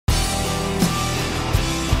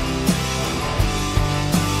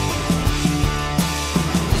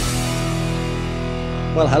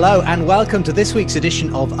Well, hello and welcome to this week's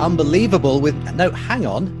edition of Unbelievable with... No, hang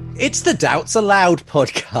on. It's the Doubts Aloud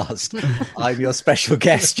podcast. I'm your special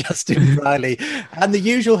guest, Justin Brierley, and the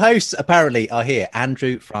usual hosts apparently are here,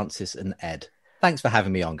 Andrew, Francis and Ed. Thanks for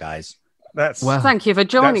having me on, guys. Thank you for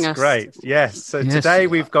joining us. Great. Yes. So today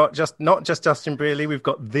we've got not just Justin Brierley, we've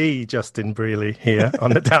got the Justin Brierley here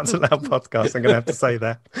on the Doubts Aloud podcast. I'm going to have to say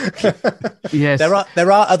that. Yes.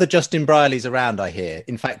 There are other Justin Brieleys around, I hear.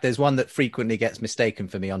 In fact, there's one that frequently gets mistaken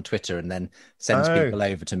for me on Twitter and then sends people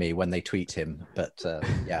over to me when they tweet him. But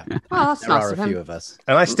yeah, well, that's there nice are of a him. few of us.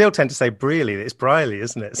 And I still tend to say Brierley. It's Brierley,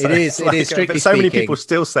 isn't it? So it is. It is strictly but so many speaking. people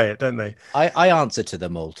still say it, don't they? I answer to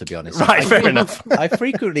them all, to be honest. Right. Fair enough. I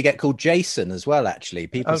frequently get called Jason as well, actually.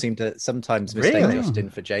 People seem to sometimes mistake Really?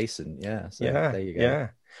 Justin for Jason. Yeah. So there you go. Yeah.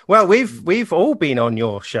 Well, we've all been on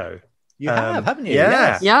your show. You have, haven't you? Yeah.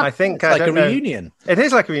 Yes. Yeah. I think It's like a reunion. It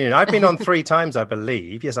is like a reunion. I've been on 3 times, I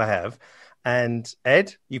believe. Yes, I have. And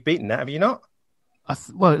Ed, you've beaten that, have you not?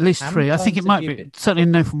 Well, at least How 3. many I think times it might have you be been? certainly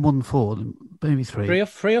no for more than 4, maybe 3.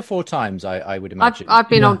 Three or four times, I would imagine. I've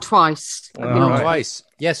been on twice. I've been on right. Twice.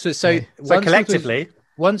 Yes. So So once collectively,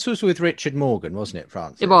 once was with Richard Morgan, wasn't it,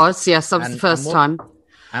 Francis? It was, yes, that was the first time.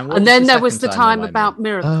 what And then there was second the time remind me? about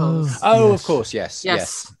miracles. Oh, Yes. of course, yes.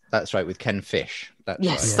 Yes. That's right, with Ken Fish. That's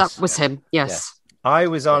Yes, right. that was him. Yes. I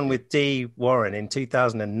was on with Dee Warren in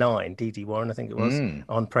 2009, D.D. Warren, I think it was,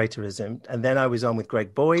 on Praetorism. And then I was on with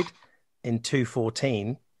Greg Boyd in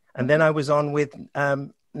 2014. And then I was on with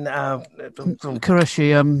Qureshi,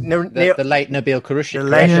 The late Nabil Qureshi. the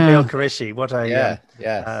late Yeah. Nabil Qureshi. What a Yeah.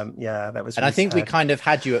 that was. And I really think we sad. kind of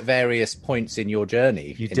had you at various points in your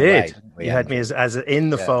journey. You in a way, did. didn't we, You had me Andrew? as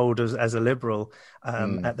in the fold as a liberal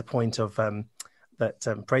at the point of that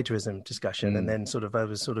Praetorism discussion, and then sort of I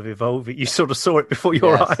was sort of evolving. You sort of saw it before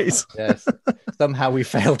your Yes, eyes. Yes. Somehow we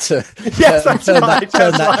failed to Yes, that's turn right, that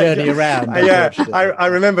that's right. journey around. Yeah, unfortunately. I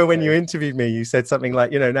remember when you interviewed me, you said something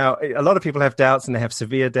like, now a lot of people have doubts and they have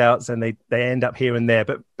severe doubts and they end up here and there,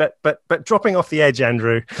 but dropping off the edge,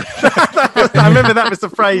 Andrew. I remember that was the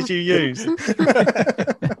phrase you used.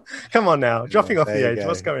 Come on now, dropping off there the you edge. go.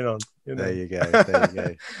 What's going on? There you go. There you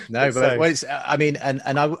go. No, So- but well, it's, I mean, and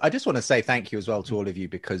I just want to say thank you as well to all of you,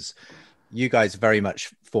 because you guys very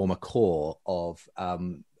much form a core of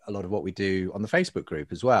a lot of what we do on the Facebook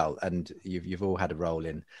group as well. And you've all had a role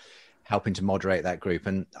in helping to moderate that group.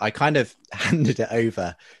 And I kind of handed it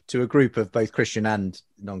over to a group of both Christian and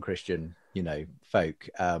non-Christian, folk,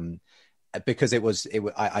 because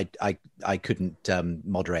I couldn't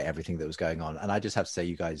moderate everything that was going on. And I just have to say,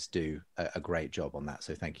 you guys do a great job on that.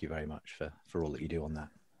 So thank you very much for all that you do on that.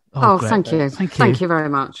 Oh, great. thank you. Thank you very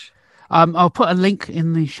much. I'll put a link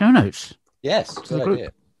in the show notes. Yes, the good group.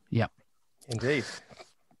 idea. Yeah. Indeed.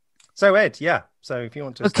 So Ed, so if you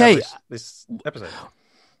want to Okay. establish this episode.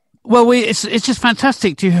 Well, it's just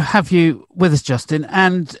fantastic to have you with us, Justin.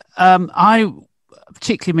 And I,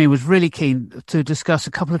 particularly me, was really keen to discuss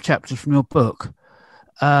a couple of chapters from your book,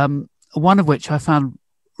 one of which I found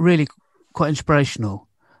really quite inspirational.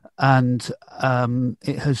 And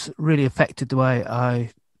it has really affected the way I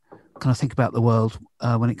kind of think about the world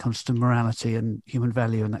when it comes to morality and human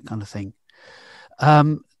value and that kind of thing.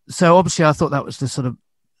 So obviously I thought that was the sort of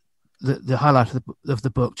the highlight of the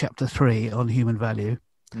book, chapter 3 on human value.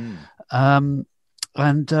 So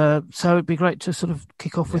it'd be great to sort of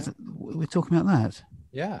kick off with talking about that.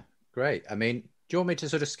 Yeah, great. I mean, do you want me to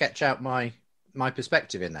sort of sketch out my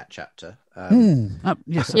perspective in that chapter?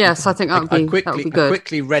 Yes. Yes, I think that would be I good.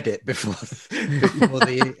 quickly read it before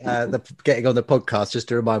the getting on the podcast, just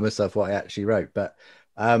to remind myself what I actually wrote. But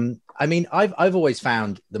I mean, I've always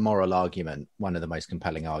found the moral argument one of the most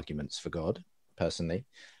compelling arguments for God, personally.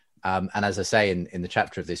 And as I say in the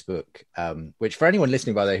chapter of this book, which for anyone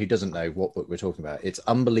listening, by the way, who doesn't know what book we're talking about, it's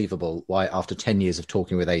unbelievable why after 10 years of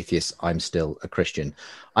talking with atheists, I'm still a Christian.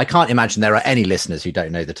 I can't imagine there are any listeners who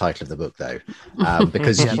don't know the title of the book, though,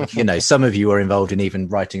 because, some of you are involved in even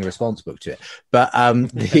writing a response book to it. But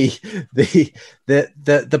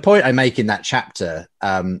the point I make in that chapter,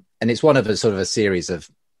 and it's one of a sort of a series of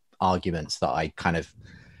arguments that I kind of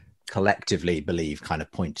collectively believe kind of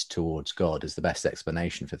point towards God as the best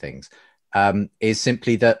explanation for things, is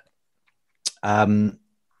simply that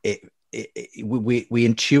we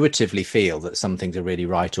intuitively feel that some things are really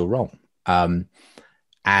right or wrong.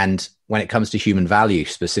 And when it comes to human value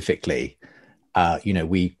specifically,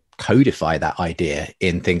 we codify that idea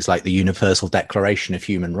in things like the Universal Declaration of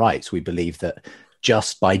Human Rights. We believe that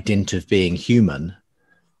just by dint of being human,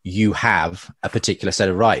 you have a particular set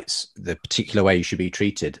of rights, the particular way you should be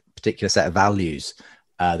treated, particular set of values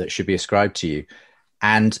that should be ascribed to you.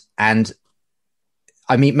 And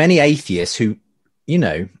I mean, many atheists who,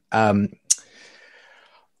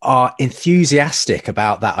 are enthusiastic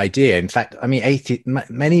about that idea. In fact, I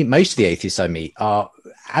mean, most of the atheists I meet are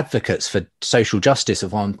advocates for social justice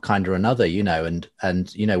of one kind or another, and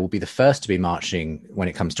will be the first to be marching when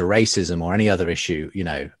it comes to racism or any other issue,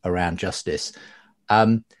 around justice.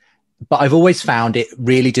 But I've always found it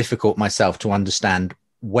really difficult myself to understand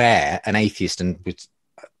where an atheist, and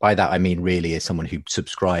by that I mean really is someone who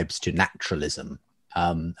subscribes to naturalism,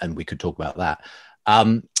 and we could talk about that,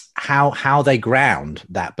 how they ground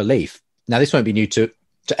that belief. Now, this won't be new to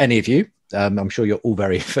any of you. I'm sure you're all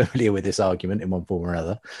very familiar with this argument in one form or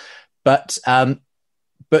another. But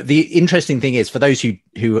the interesting thing is, for those who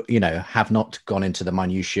have not gone into the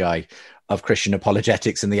minutiae of Christian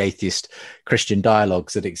apologetics and the atheist Christian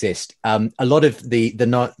dialogues that exist, a lot of the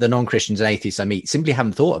non-Christians and atheists I meet simply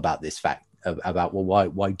haven't thought about this fact about,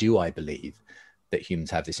 well, why do I believe that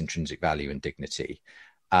humans have this intrinsic value and dignity?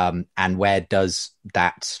 And where does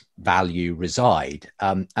that value reside?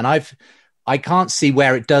 And I can't see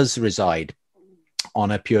where it does reside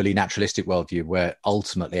on a purely naturalistic worldview, where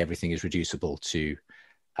ultimately everything is reducible to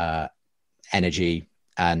energy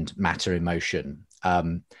and matter in motion.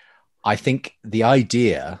 I think the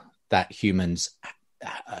idea that humans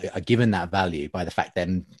are given that value by the fact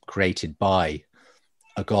they're created by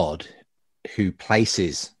a God who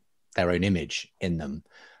places their own image in them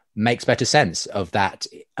makes better sense of that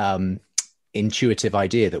intuitive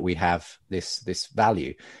idea that we have this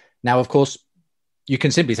value. Now, of course, you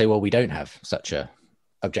can simply say, well, we don't have such a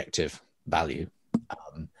objective value,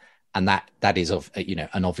 and that is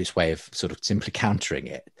an obvious way of sort of simply countering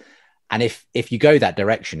it. And if you go that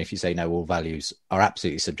direction, if you say no, all values are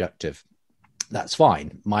absolutely subjective, that's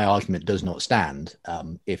fine. My argument does not stand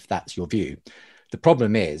if that's your view. The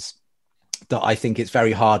problem is that I think it's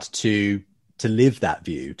very hard to live that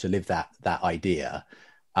view, to live that idea.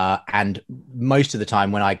 And most of the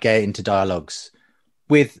time when I get into dialogues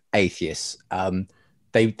with atheists,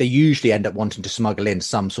 they usually end up wanting to smuggle in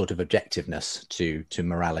some sort of objectiveness to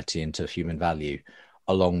morality and to human value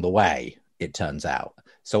along the way, it turns out.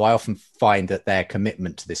 So I often find that their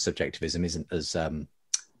commitment to this subjectivism isn't as, I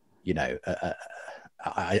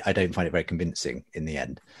don't find it very convincing in the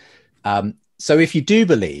end. So if you do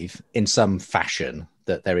believe in some fashion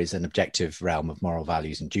that there is an objective realm of moral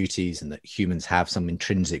values and duties, and that humans have some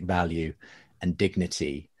intrinsic value and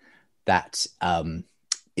dignity that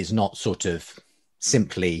is not sort of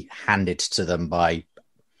simply handed to them by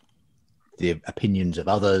the opinions of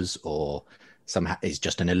others, or somehow is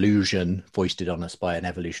just an illusion foisted on us by an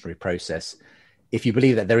evolutionary process. If you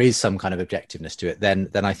believe that there is some kind of objectiveness to it, then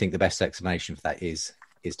I think the best explanation for that is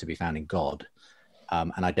to be found in God.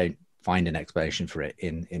 And I don't find an explanation for it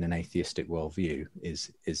in an atheistic worldview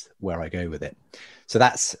is where I go with it. So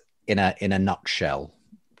that's in a nutshell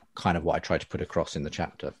kind of what I try to put across in the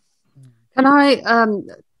chapter. Can I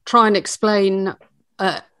try and explain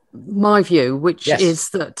my view, which is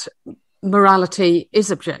that morality is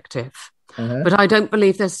objective, but I don't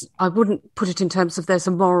believe I wouldn't put it in terms of there's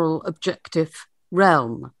a moral objective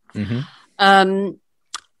realm.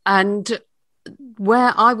 And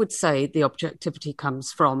where I would say the objectivity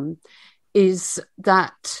comes from is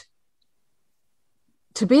that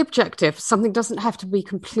to be objective, something doesn't have to be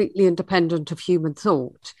completely independent of human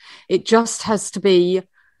thought. It just has to be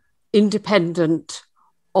independent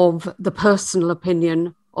of the personal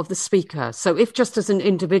opinion of the speaker. So if just as an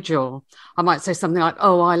individual, I might say something like,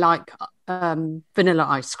 oh, I like vanilla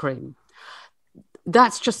ice cream.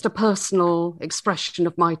 That's just a personal expression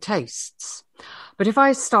of my tastes. But if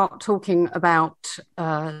I start talking about,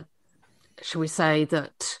 shall we say,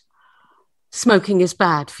 that smoking is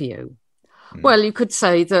bad for you, well, you could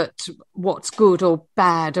say that what's good or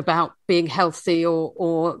bad about being healthy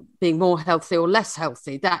or being more healthy or less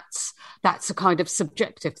healthy, that's a kind of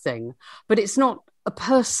subjective thing. But it's not a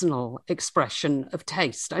personal expression of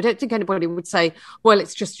taste. I don't think anybody would say, well,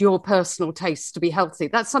 it's just your personal taste to be healthy.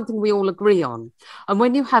 That's something we all agree on. And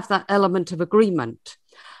when you have that element of agreement,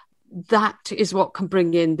 that is what can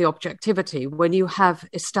bring in the objectivity. When you have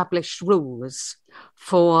established rules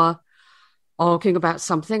for arguing about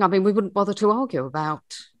something, I mean, we wouldn't bother to argue about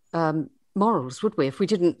morals, would we, if we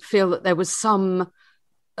didn't feel that there was some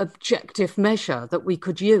objective measure that we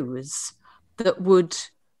could use that would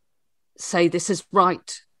say this is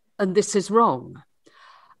right and this is wrong.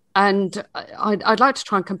 And I'd like to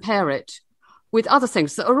try and compare it with other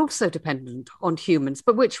things that are also dependent on humans,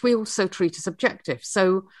 but which we also treat as objective.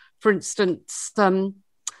 So, for instance,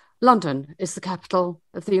 London is the capital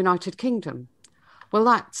of the United Kingdom. Well,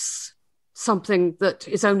 that's something that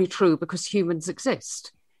is only true because humans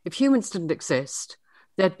exist. If humans didn't exist,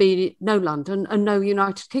 there'd be no London and no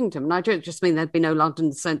United Kingdom. And I don't just mean there'd be no London in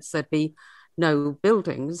the sense there'd be no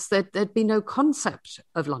buildings, there'd be no concept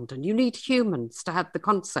of London. You need humans to have the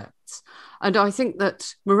concepts. And I think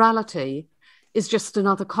that morality is just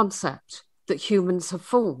another concept that humans have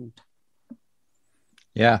formed.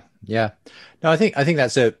 Yeah. No, I think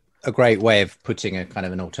that's a great way of putting a kind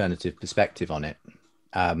of an alternative perspective on it,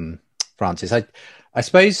 Francis. I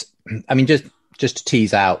suppose, I mean, just to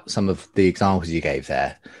tease out some of the examples you gave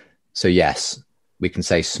there. So yes, we can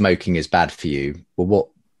say smoking is bad for you. Well, what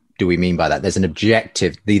do we mean by that? There's an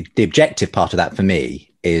objective. The objective part of that for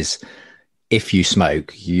me is if you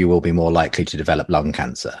smoke, you will be more likely to develop lung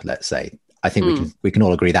cancer, let's say. I think we can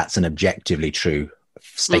all agree that's an objectively true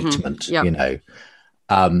statement, Yep. you know.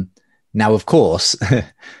 Now, of course,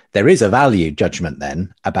 there is a value judgment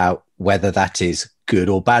then about whether that is good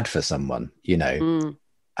or bad for someone, you know.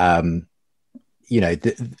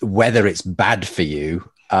 Whether it's bad for you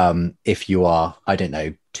if you are, I don't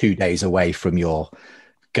know, 2 days away from your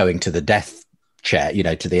going to the death chair, you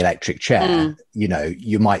know, to the electric chair, you know,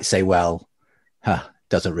 you might say, well,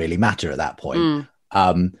 doesn't really matter at that point.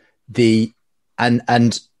 And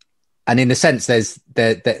in a sense, there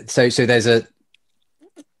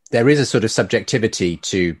is a sort of subjectivity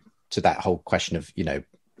to that whole question of, you know,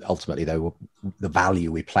 ultimately though, the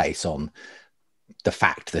value we place on the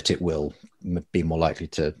fact that it will be more likely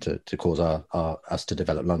to cause us to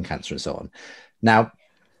develop lung cancer and so on. Now,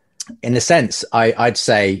 in a sense, I'd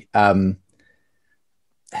say something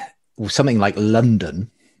like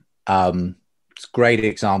London, it's a great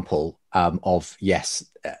example of, yes,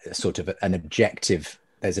 sort of an objective.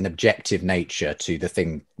 There's an objective nature to the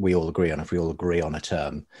thing we all agree on. If we all agree on a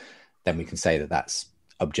term, then we can say that that's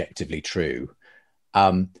objectively true.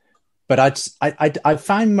 But I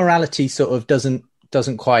find morality sort of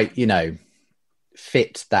doesn't quite, you know,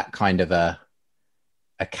 fit that kind of a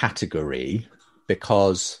category,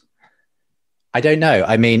 because I don't know.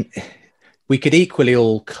 I mean, we could equally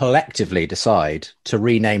all collectively decide to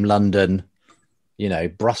rename London, you know,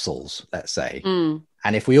 Brussels, let's say.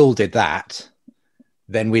 And if we all did that,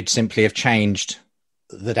 then we'd simply have changed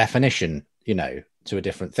the definition, you know, to a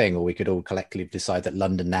different thing. Or we could all collectively decide that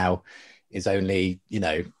London now is only, you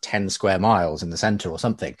know, 10 square miles in the centre or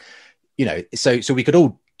something, you know. So we could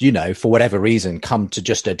all, you know, for whatever reason, come to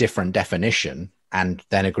just a different definition and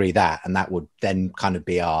then agree that, and that would then kind of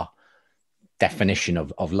be our definition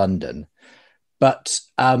of London. But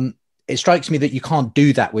it strikes me that you can't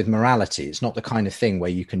do that with morality. It's not the kind of thing where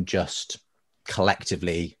you can just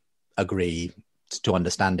collectively agree to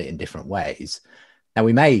understand it in different ways. Now,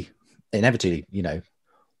 we may inevitably, you know,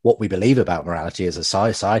 what we believe about morality as a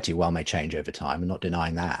society may change over time. I'm not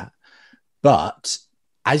denying that. But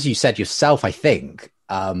as you said yourself, I think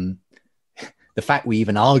the fact we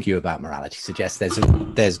even argue about morality suggests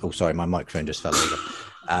there's oh, sorry, my microphone just fell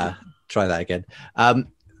over. Try that again.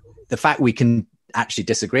 The fact we can actually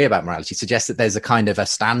disagree about morality suggests that there's a kind of a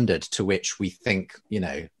standard to which we think, you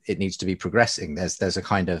know, it needs to be progressing. There's a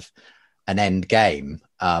kind of an end game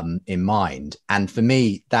in mind. And for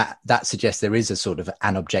me, that suggests there is a sort of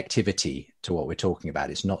an objectivity to what we're talking about.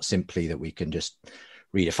 It's not simply that we can just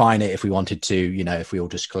redefine it if we wanted to, you know, if we all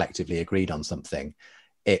just collectively agreed on something.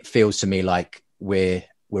 It feels to me like we're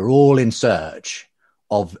all in search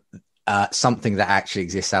of something that actually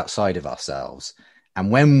exists outside of ourselves.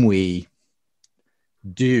 And when we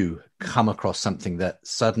do come across something that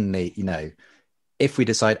suddenly, you know, if we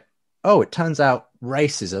decide, oh, it turns out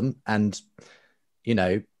racism and, you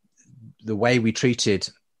know, the way we treated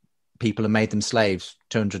people and made them slaves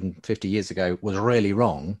 250 years ago was really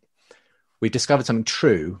wrong, we've discovered something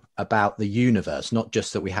true about the universe, not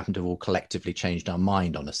just that we happen to have all collectively changed our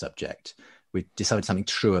mind on a subject. We've discovered something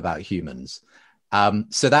true about humans.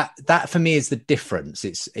 So that for me is the difference.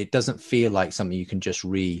 It doesn't feel like something you can just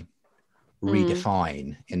redefine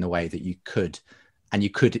in the way that you could, and you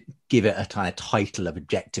could give it a kind of title of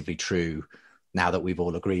objectively true now that we've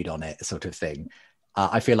all agreed on it, sort of thing.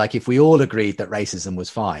 I feel like if we all agreed that racism was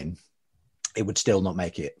fine, it would still not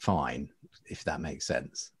make it fine, if that makes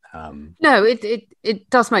sense. No, it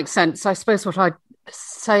does make sense. I suppose what I'd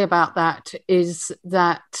say about that is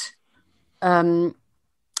that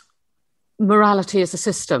morality is a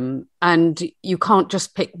system, and you can't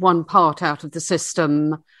just pick one part out of the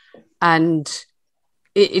system. And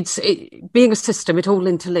being a system, it all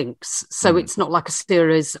interlinks. So it's not like a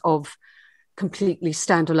series of completely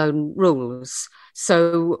standalone rules.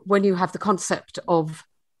 So when you have the concept of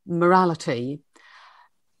morality,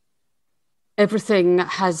 everything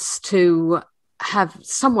has to have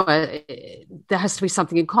somewhere, there has to be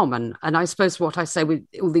something in common. And I suppose what I say with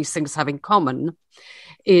all these things have in common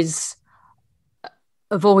is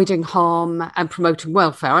avoiding harm and promoting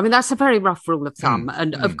welfare. I mean, that's a very rough rule of thumb.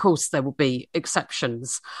 And of course, there will be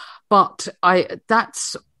exceptions. But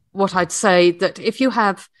that's what I'd say, that if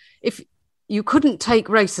you couldn't take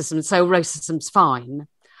racism and say, oh, racism's fine,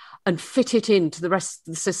 and fit it into the rest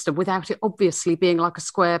of the system without it obviously being like a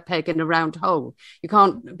square peg in a round hole. You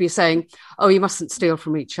can't be saying, oh, you mustn't steal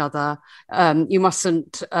from each other, you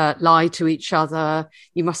mustn't lie to each other,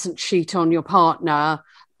 you mustn't cheat on your partner,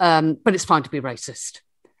 but it's fine to be racist.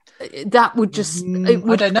 That would just... I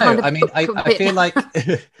don't know. I mean, I feel like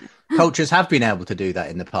cultures have been able to do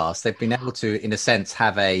that in the past. They've been able to, in a sense,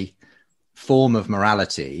 have a form of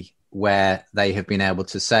morality where they have been able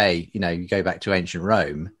to say, you go back to ancient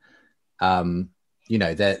Rome,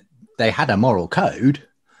 that they had a moral code,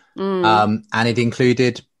 and it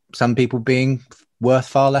included some people being worth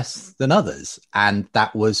far less than others, and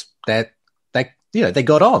that was they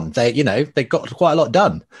got on. They got quite a lot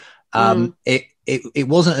done. It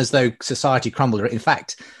wasn't as though society crumbled. In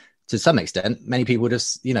fact, to some extent, many people would have,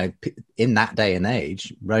 in that day and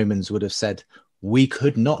age, Romans would have said, we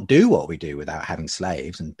could not do what we do without having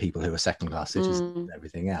slaves and people who are second-class citizens and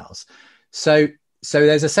everything else. So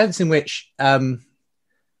there's a sense in which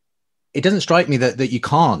it doesn't strike me that you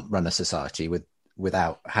can't run a society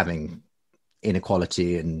without having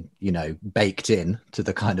inequality and, baked in to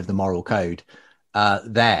the kind of the moral code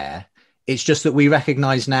there. It's just that we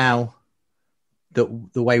recognize now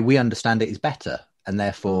that the way we understand it is better, and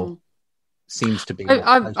therefore seems to be...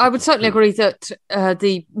 I would certainly agree that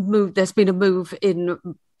there's been a move in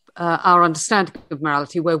our understanding of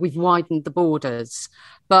morality where we've widened the borders.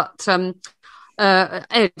 But...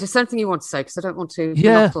 Ed, is there anything you want to say? Because I don't want to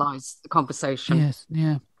monopolise the conversation. Yes,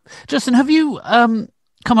 yeah. Justin, have you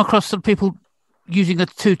come across some people using a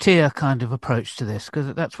two-tier kind of approach to this?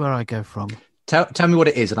 Because that's where I go from. Tell me what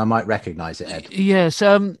it is, and I might recognise it, Ed. Yes.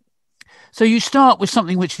 So you start with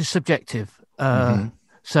something which is subjective.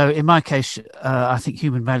 So in my case, I think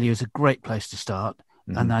human value is a great place to start,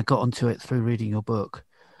 and I got onto it through reading your book.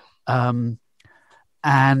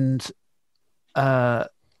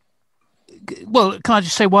 Well, can I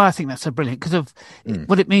just say why I think that's so brilliant? Because of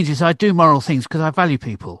what it means is I do moral things because I value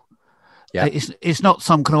people. Yeah. It's not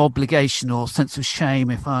some kind of obligation or sense of shame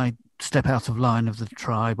if I step out of line of the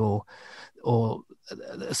tribe or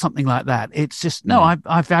something like that. It's just,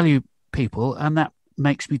 I value people, and that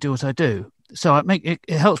makes me do what I do. So it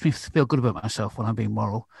helps me feel good about myself when I'm being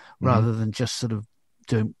moral, rather than just sort of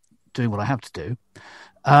doing what I have to do.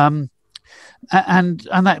 And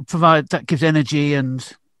that gives energy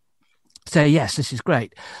and say, yes, this is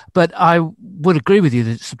great. But I would agree with you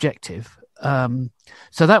that it's subjective.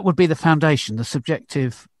 So that would be the foundation, the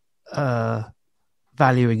subjective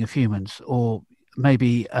valuing of humans, or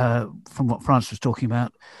maybe from what France was talking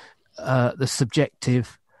about, the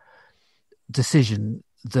subjective decision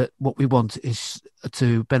that what we want is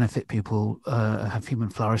to benefit people, have human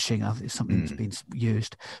flourishing. I think it's something that's been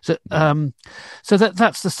used. So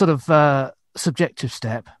that's the sort of subjective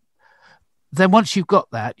step. Then once you've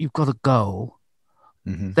got that, you've got a goal,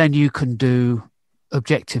 then you can do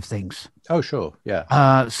objective things. Oh, sure.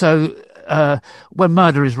 Yeah. So when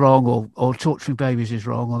murder is wrong or torturing babies is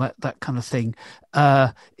wrong or that kind of thing,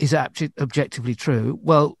 is objectively true?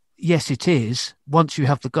 Well, yes, it is, once you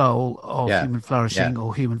have the goal of human flourishing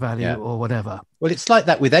or human value or whatever. Well, it's like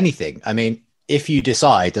that with anything. I mean, if you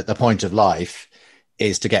decide that the point of life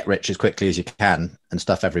is to get rich as quickly as you can and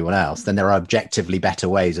stuff everyone else, then there are objectively better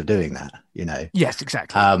ways of doing that, Yes,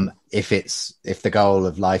 exactly. If the goal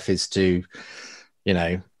of life is to,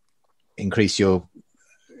 increase your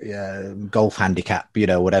golf handicap,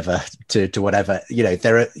 whatever to whatever,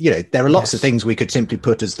 there are lots of things we could simply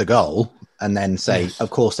put as the goal and then say, of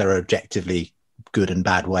course, there are objectively good and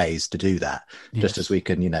bad ways to do that, just as we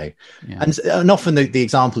can, and often the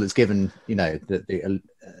example that's given, the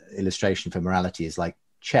illustration for morality is like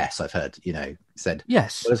chess. I've heard, said,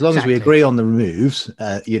 yes, well, as long as we agree on the moves,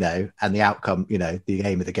 and the outcome, the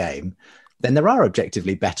aim of the game, then there are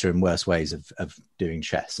objectively better and worse ways of doing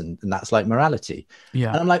chess. And that's like morality. Yeah.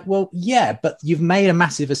 And I'm like, well, yeah, but you've made a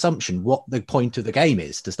massive assumption what the point of the game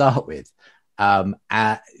is to start with. And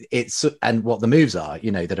what the moves are,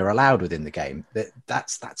 that are allowed within the game.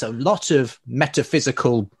 That's a lot of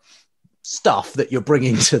metaphysical stuff that you're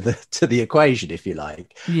bringing to the equation, if you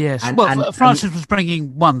like. Yes. Francis was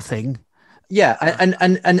bringing one thing. Yeah, and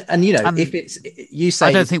if it's, you say,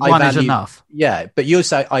 I don't think one is enough. Yeah, but you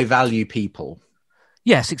say I value people.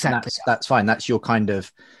 Yes, exactly. That's fine. That's your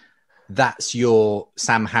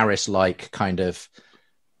Sam Harris like kind of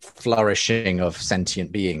flourishing of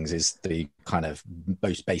sentient beings is the kind of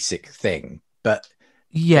most basic thing. But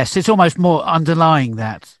Yes, it's almost more underlying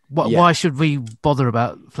that. Yeah. Why should we bother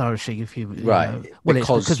about flourishing if you Right. know? Well, it's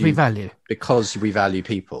because we value. Because we value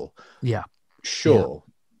people. Yeah. Sure.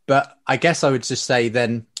 Yeah. But I guess I would just say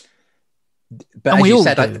then, but and as we you all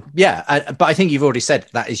said, do. But I think you've already said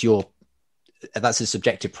that's a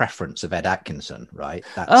subjective preference of Ed Atkinson, right?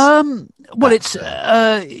 It's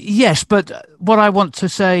yes, but what I want to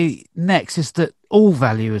say next is that all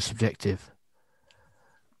value is subjective.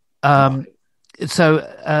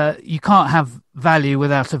 So you can't have value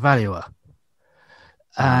without a valuer,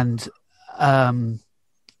 and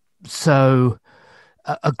so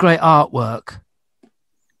a great artwork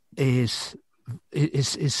is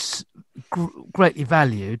greatly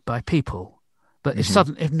valued by people, but if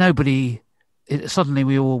suddenly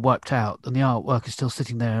we all wiped out and the artwork is still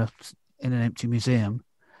sitting there in an empty museum,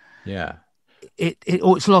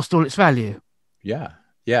 it's lost all its value.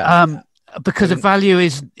 Because the value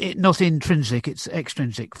is not intrinsic, it's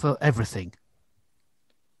extrinsic for everything.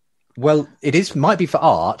 Well, might be for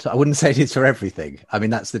art. I wouldn't say it is for everything. I mean,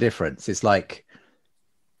 that's the difference. It's like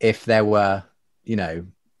if there were,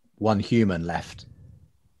 one human left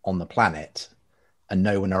on the planet and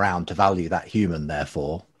no one around to value that human,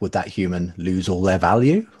 therefore, would that human lose all their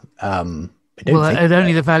value? Only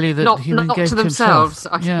the value that not human gave to themselves,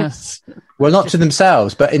 himself. I guess. Well, not to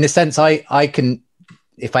themselves, but in a sense, I can,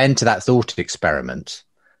 if I enter that thought experiment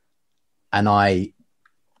and I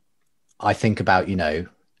think about,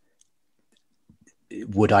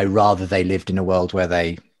 would I rather they lived in a world where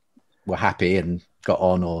they were happy and got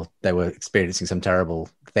on, or they were experiencing some terrible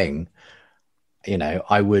thing,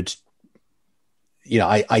 I would,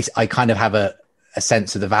 I kind of have a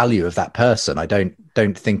sense of the value of that person. I don't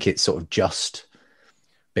think it's sort of just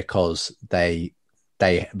because they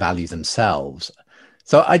value themselves.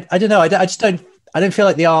 So I don't know. I don't feel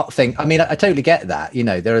like the art thing. I mean, I totally get that.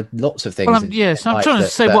 There are lots of things. Well, I'm trying to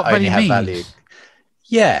say what value means. Value.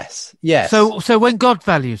 Yes. So when God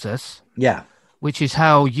values us, which is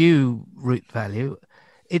how you root value,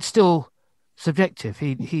 it's still subjective.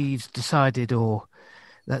 He's decided, or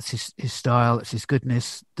that's his style, that's his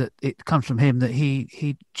goodness, that it comes from him, that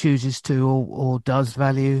he chooses to or does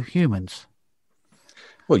value humans.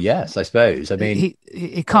 Well, yes, I suppose. I mean,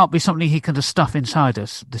 it can't be something he can just stuff inside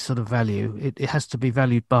us, this sort of value. It has to be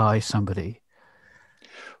valued by somebody.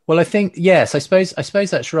 Well, I think, yes, I suppose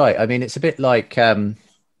that's right. I mean, it's a bit like, I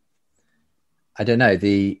don't know,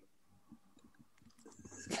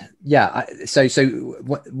 so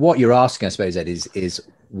what you're asking, I suppose, Ed, is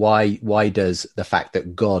why does the fact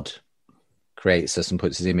that God creates us and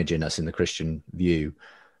puts his image in us in the Christian view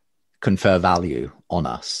confer value on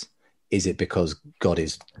us? Is it because God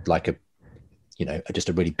is like just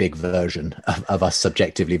a really big version of us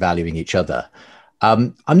subjectively valuing each other?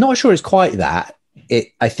 I'm not sure it's quite that.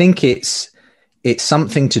 I think it's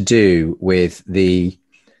something to do with the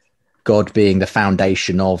God being the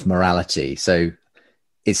foundation of morality. So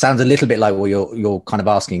it sounds a little bit like what you're kind of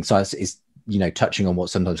asking. So it's touching on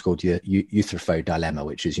what's sometimes called the euthyphro dilemma,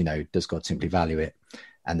 which is, does God simply value it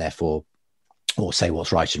and therefore, or say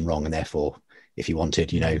what's right and wrong, and therefore, if he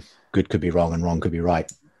wanted, good could be wrong and wrong could be right,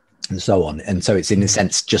 and so on. And so it's in a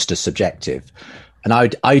sense just as subjective. And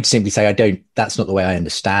I'd simply say that's not the way I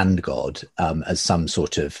understand God, as some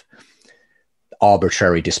sort of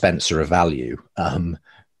arbitrary dispenser of value,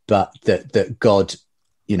 but that God,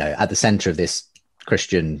 at the center of this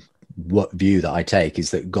Christian view that I take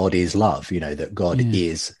is that God is love, that God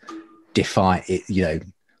is defined,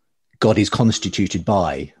 God is constituted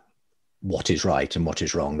by what is right and what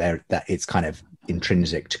is wrong. That it's kind of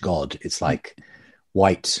intrinsic to God. It's like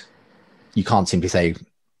white. You can't simply say,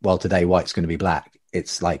 well, today white's going to be black.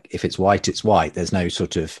 It's like, if it's white, it's white. There's no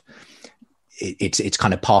sort of, it's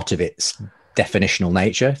kind of part of its definitional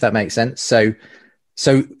nature, if that makes sense. So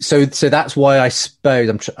that's why I suppose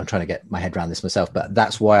I'm trying to get my head around this myself, but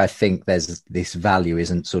that's why I think there's this value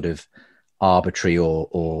isn't sort of arbitrary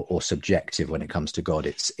or subjective when it comes to God.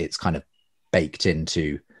 It's kind of baked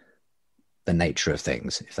into the nature of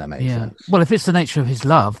things, if that makes sense. Well, if it's the nature of his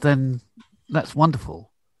love, then that's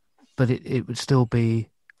wonderful, but it would still be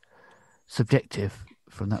subjective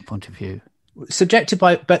from that point of view. Subjective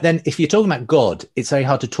but then if you're talking about God, it's very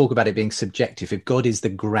hard to talk about it being subjective. If God is the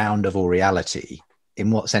ground of all reality, in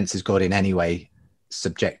what sense is God in any way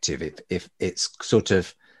subjective? If it's sort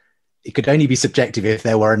of, it could only be subjective if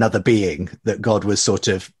there were another being that God was sort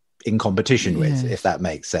of in competition with, if that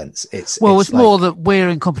makes sense. It's more that we're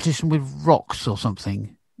in competition with rocks or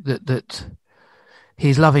something, that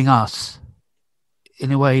he's loving us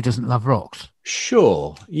in a way he doesn't love rocks.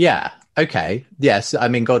 Sure. Yeah. Okay. Yes. I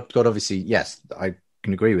mean, God obviously, yes, I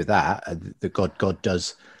can agree with that. That God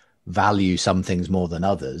does value some things more than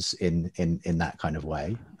others in that kind of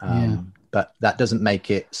way. But that doesn't make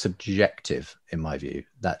it subjective, in my view.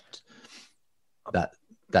 That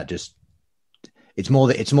just, it's more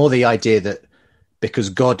the idea that because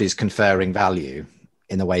God is conferring value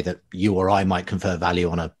in the way that you or I might confer value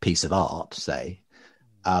on a piece of art, say,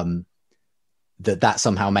 that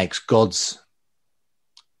somehow makes God's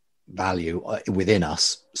value within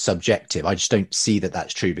us subjective. I just don't see that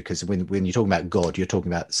that's true, because when you're talking about God, you're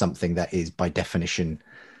talking about something that is by definition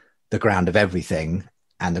the ground of everything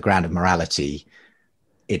and the ground of morality.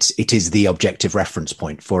 It is the objective reference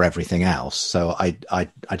point for everything else. So I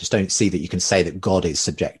just don't see that you can say that God is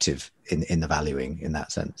subjective in the valuing in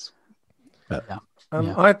that sense. But,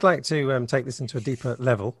 I'd like to take this into a deeper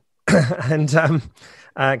level, and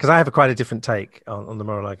because I have quite a different take on the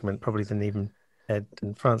moral argument, probably than even Ed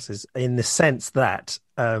and Francis, in the sense that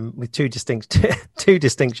with two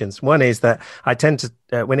distinctions. One is that I tend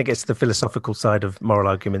to, when it gets to the philosophical side of moral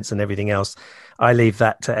arguments and everything else, I leave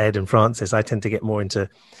that to Ed and Francis. I tend to get more into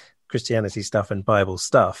Christianity stuff and Bible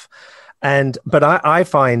stuff. But I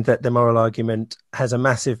find that the moral argument has a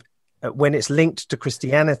massive, when it's linked to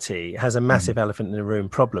Christianity, has a massive elephant in the room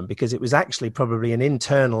problem, because it was actually probably an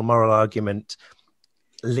internal moral argument,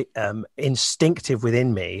 instinctive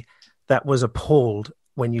within me, that was appalled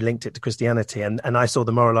when you linked it to Christianity. And I saw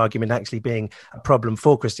the moral argument actually being a problem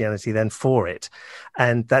for Christianity than for it.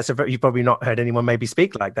 And you've probably not heard anyone maybe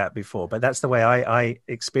speak like that before, but that's the way I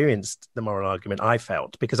experienced the moral argument, I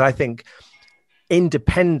felt, because I think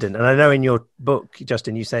independent, and I know in your book,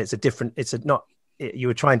 Justin, you say you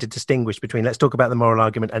were trying to distinguish between, let's talk about the moral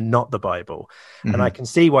argument and not the Bible. Mm-hmm. And I can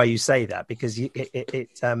see why you say that, because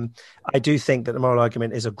I do think that the moral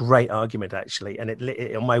argument is a great argument, actually. And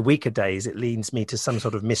on my weaker days, it leads me to some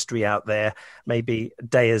sort of mystery out there, maybe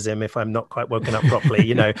deism if I'm not quite woken up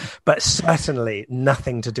properly, but certainly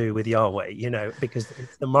nothing to do with Yahweh, because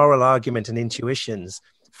it's the moral argument and intuitions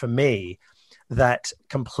for me that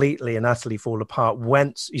completely and utterly fall apart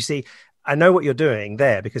once, you see, I know what you're doing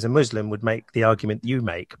there, because a Muslim would make the argument you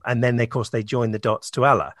make, and then, of course, they join the dots to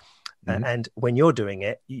Allah. Mm-hmm. And when you're doing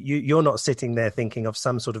it, you're not sitting there thinking of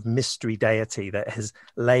some sort of mystery deity that has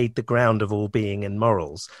laid the ground of all being and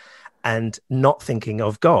morals, and not thinking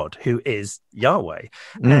of God, who is Yahweh.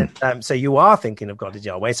 And so you are thinking of God as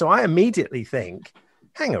Yahweh. So I immediately think,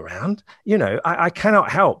 hang around, I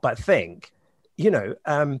cannot help but think,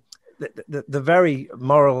 the very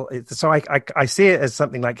moral, so I see it as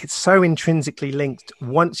something like it's so intrinsically linked.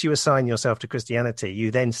 Once you assign yourself to Christianity, you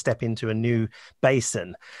then step into a new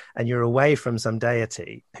basin, and you're away from some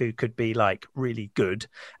deity who could be like really good,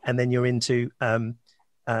 and then you're into some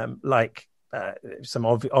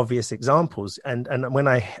obvious examples. And when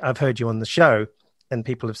I've heard you on the show, and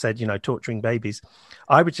people have said, torturing babies,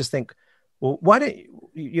 I would just think, well, why don't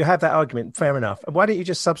you have that argument? Fair enough. Why don't you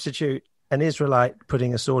just substitute an Israelite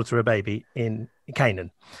putting a sword through a baby in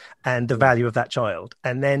Canaan and the value of that child,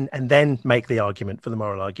 and then make the argument for the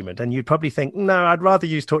moral argument? And you'd probably think, no, I'd rather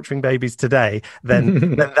use torturing babies today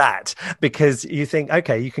than that, because you think,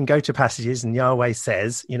 okay, you can go to passages and Yahweh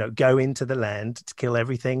says, go into the land to kill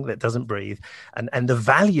everything that doesn't breathe, and the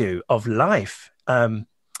value of life.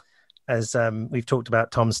 As we've talked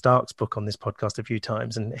about Tom Stark's book on this podcast a few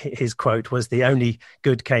times, and his quote was, the only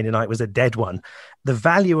good Canaanite was a dead one. The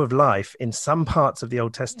value of life in some parts of the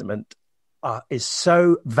Old Testament is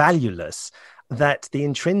so valueless that the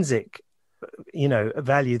intrinsic,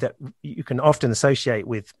 value that you can often associate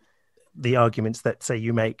with the arguments that say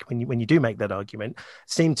you make when you do make that argument,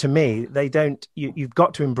 seem to me they don't. You've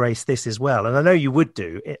got to embrace this as well, and I know you would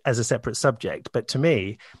do it as a separate subject, but to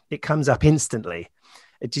me it comes up instantly.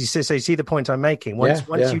 So you see the point I'm making? Once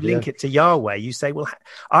you link it to Yahweh, you say, well,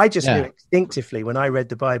 I just knew instinctively when I read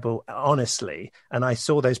the Bible honestly, and I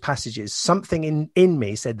saw those passages, something in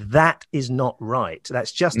me said, that is not right.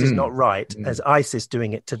 That's just as not right as ISIS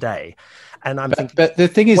doing it today. And I'm thinking, but the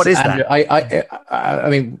thing is, what is Andrew, that? I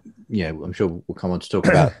mean, I'm sure we'll come on to talk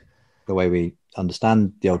about the way we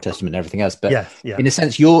understand the Old Testament and everything else. But in a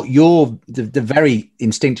sense, the very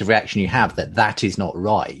instinctive reaction you have that is not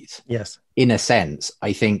right. Yes. In a sense,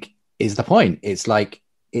 I think is the point. It's like,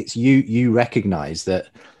 it's you recognize that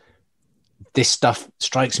this stuff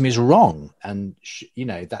strikes me as wrong. And,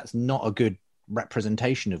 that's not a good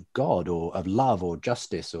representation of God or of love or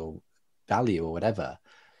justice or value or whatever.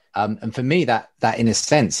 And for me, that in a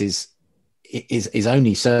sense is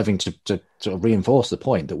only serving to sort of reinforce the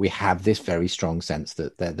point that we have this very strong sense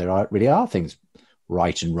that there really are things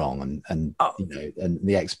right and wrong, and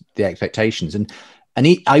the expectations, and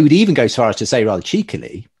I would even go so far as to say, rather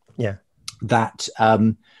cheekily, that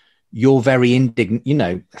your very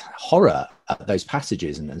indignant, horror at those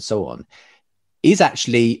passages and so on is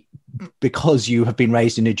actually because you have been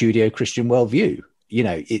raised in a Judeo-Christian worldview.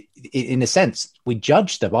 In a sense, we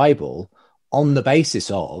judge the Bible on the basis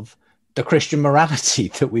of the Christian morality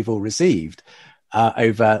that we've all received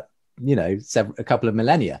over, a couple of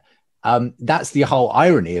millennia. That's the whole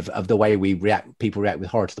irony of the way people react with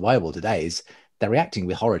horror to the Bible today, is they're reacting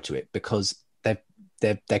with horror to it because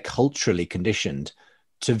they're culturally conditioned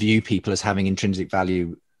to view people as having intrinsic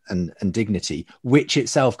value and dignity, which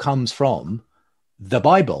itself comes from the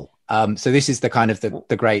Bible. So this is the kind of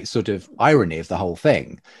the great sort of irony of the whole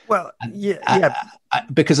thing. Well,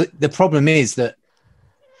 because the problem is that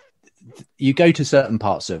you go to certain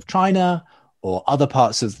parts of China or other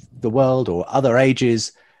parts of the world or other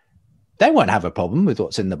ages, they won't have a problem with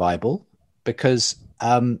what's in the Bible because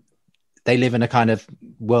they live in a kind of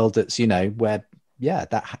world that's, where,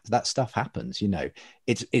 that stuff happens.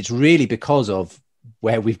 It's really because of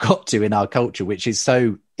where we've got to in our culture, which is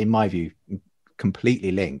so, in my view,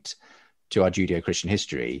 completely linked to our Judeo-Christian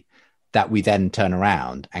history, that we then turn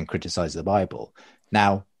around and criticize the Bible.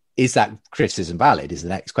 Now, is that criticism valid is the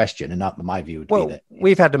next question. And my view would be that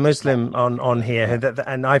we've had a Muslim on here,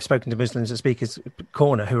 and I've spoken to Muslims at Speaker's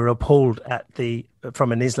Corner who are appalled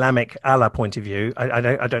from an Islamic Allah point of view.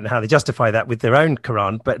 I don't know how they justify that with their own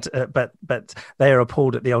Quran, but they are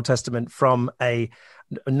appalled at the Old Testament from a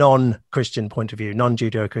non-Christian point of view,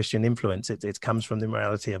 non-Judeo-Christian influence. It comes from the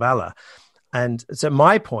morality of Allah. And so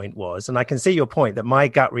my point was, and I can see your point, that my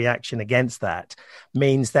gut reaction against that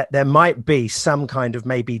means that there might be some kind of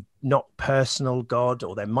maybe not personal God,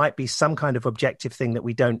 or there might be some kind of objective thing that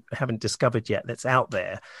we haven't discovered yet that's out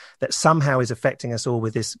there that somehow is affecting us all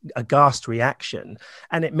with this aghast reaction.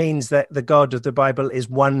 And it means that the God of the Bible is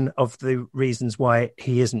one of the reasons why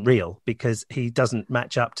he isn't real, because he doesn't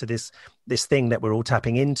match up to this thing that we're all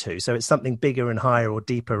tapping into. So it's something bigger and higher or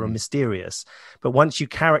deeper or mysterious. But once you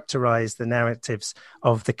characterize the narratives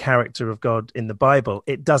of the character of God in the Bible,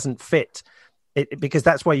 it doesn't fit. Because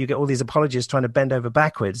that's why you get all these apologists trying to bend over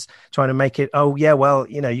backwards, trying to make it,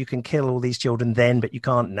 you can kill all these children then, but you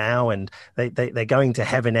can't now, and they're going to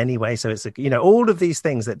heaven anyway. So it's all of these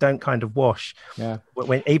things that don't kind of wash. Yeah.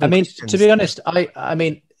 Christians... to be honest,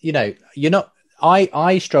 you're not.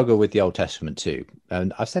 I struggle with the Old Testament too,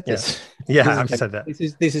 and I've said this. Yeah, I've said that.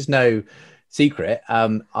 This is no secret.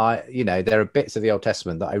 There are bits of the Old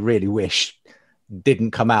Testament that I really wish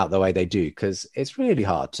didn't come out the way they do, because it's really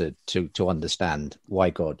hard to understand why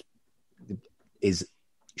God is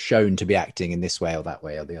shown to be acting in this way or that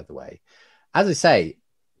way or the other way. As I say,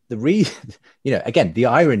 the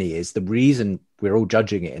irony is the reason we're all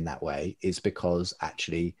judging it in that way is because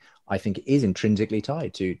actually I think it is intrinsically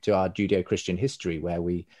tied to our Judeo-Christian history, where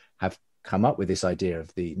we have come up with this idea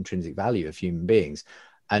of the intrinsic value of human beings.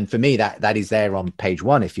 And for me, that is there on page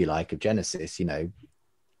 1, if you like, of Genesis.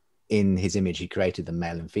 In his image, he created them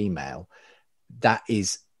male and female. That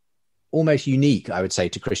is almost unique, I would say,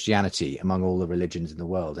 to Christianity among all the religions in the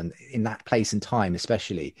world, and in that place and time,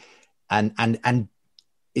 especially, and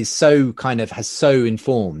is so has so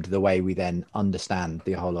informed the way we then understand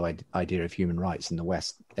the whole idea of human rights in the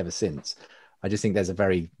West ever since. I just think there's a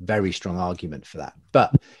very, very strong argument for that,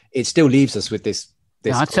 but it still leaves us with this.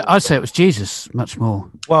 I'd say it was Jesus much more.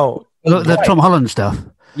 Well, look, the Tom Holland stuff.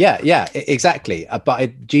 Yeah, exactly.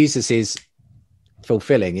 But Jesus is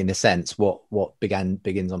fulfilling, in a sense, what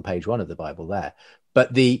begins on page 1 of the Bible there.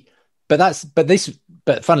 But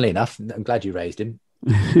funnily enough, I'm glad you raised him,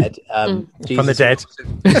 Ed. From the dead.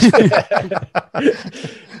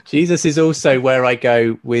 Jesus is also where I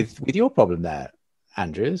go with your problem there,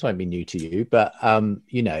 Andrew. This won't be new to you, but at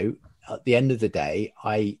the end of the day,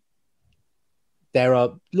 there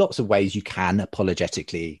are lots of ways you can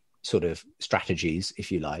apologetically sort of strategies,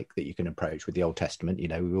 if you like, that you can approach with the Old Testament.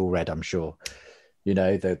 We've all read, I'm sure,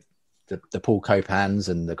 the Paul Copans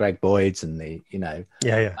and the Greg Boyds and the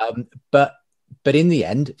but in the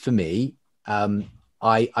end, for me,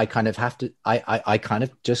 I kind of have to I kind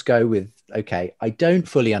of just go with, okay, I don't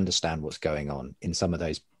fully understand what's going on in some of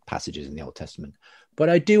those passages in the Old Testament, but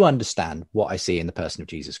I do understand what I see in the person of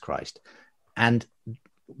Jesus Christ. And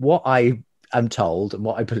what I am told and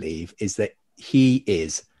what I believe is that he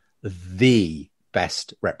is the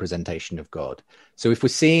best representation of God. So if we're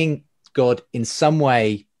seeing God in some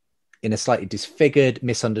way, in a slightly disfigured,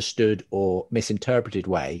 misunderstood, or misinterpreted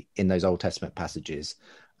way in those Old Testament passages,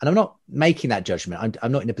 and I'm not making that judgment,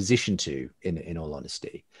 I'm not in a position to, in all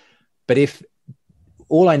honesty, but if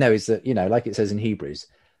all I know is that, like it says in Hebrews,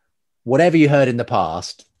 whatever you heard in the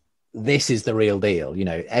past, this is the real deal.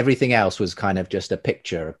 Everything else was kind of just a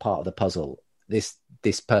picture, a part of the puzzle.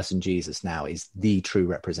 this person Jesus now is the true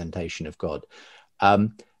representation of God.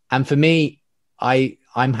 And for me,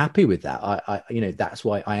 I'm happy with that. I that's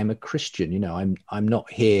why I am a Christian. I'm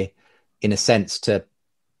not here in a sense to,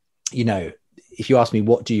 if you ask me,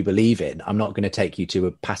 what do you believe in? I'm not going to take you to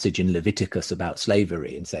a passage in Leviticus about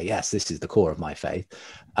slavery and say, yes, this is the core of my faith.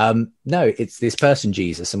 No, it's this person,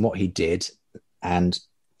 Jesus, and what he did, and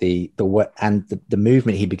the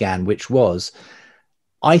movement he began, which was,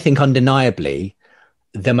 I think, undeniably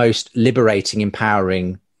the most liberating,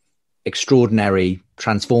 empowering, extraordinary,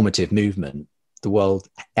 transformative movement the world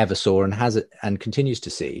ever saw and has and continues to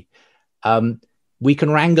see. We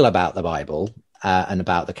can wrangle about the Bible and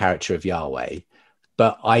about the character of Yahweh,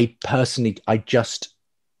 but I just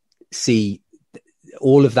see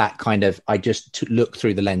all of that kind of, I just look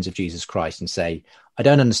through the lens of Jesus Christ and say, I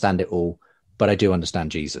don't understand it all, but I do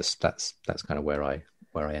understand Jesus. That's kind of where I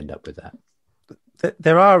end up with that.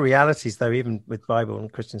 There are realities, though, even with Bible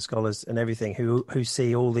and Christian scholars and everything, who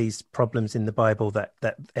see all these problems in the Bible that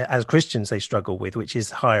as Christians they struggle with, which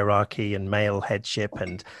is hierarchy and male headship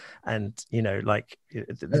and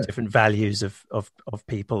the different values of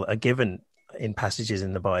people are given in passages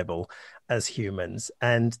in the Bible as humans.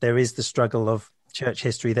 And there is the struggle of church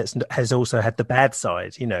history that has also had the bad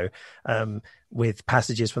side, with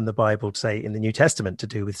passages from the Bible, say in the New Testament, to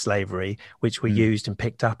do with slavery, which were used and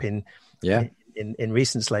picked up in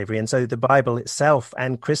recent slavery. And so the Bible itself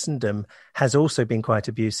and Christendom has also been quite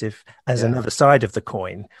abusive as another side of the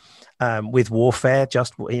coin, with warfare,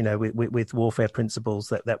 with warfare principles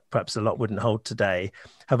that perhaps a lot wouldn't hold today,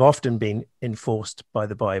 have often been enforced by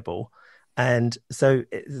the Bible. And so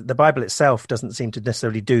the Bible itself doesn't seem to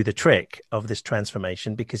necessarily do the trick of this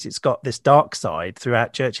transformation, because it's got this dark side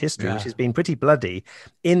throughout church history, which has been pretty bloody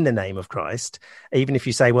in the name of Christ. Even if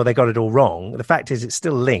you say, well, they got it all wrong, the fact is it's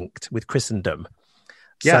still linked with Christendom.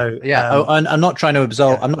 I'm not trying to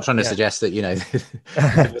absolve. I'm not trying to suggest that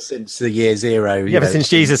ever since the year zero, ever since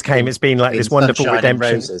Jesus came, it's been like this wonderful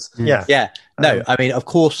redemption. No, I mean, of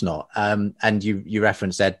course not. And you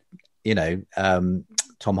referenced that,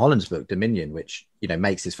 Tom Holland's book Dominion, which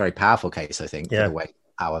makes this very powerful case, I think, for the way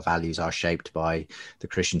our values are shaped by the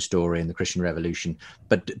Christian story and the Christian revolution,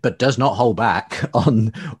 but does not hold back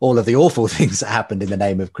on all of the awful things that happened in the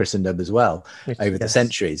name of Christendom as well over the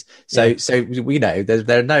centuries. So we know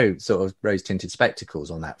there are no sort of rose-tinted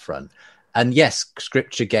spectacles on that front. And yes,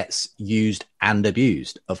 scripture gets used and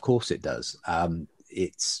abused. Of course it does.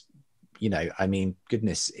 It's,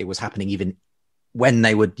 goodness, it was happening even when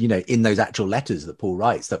they would, in those actual letters that Paul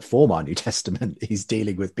writes that form our New Testament, he's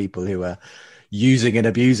dealing with people who are using and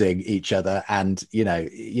abusing each other. And,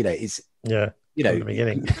 it's,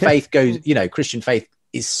 faith goes, Christian faith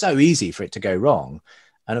is so easy for it to go wrong.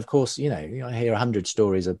 And of course, I hear 100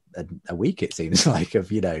 stories a week, it seems like,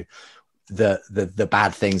 of, the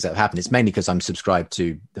bad things that have happened. It's mainly because I'm subscribed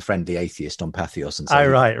to the Friendly Atheist on Pathos, and so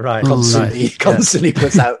right. Constantly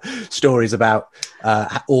puts out stories about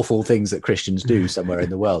awful things that Christians do somewhere in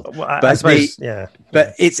the world. Well, I suppose,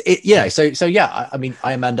 but I mean,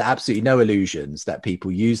 I am under absolutely no illusions that people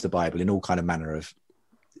use the Bible in all kind of manner of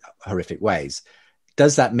horrific ways.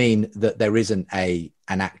 Does that mean that there isn't an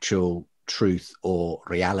actual truth or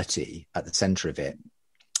reality at the center of it?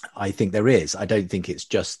 I think there is. I don't think it's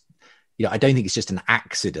just an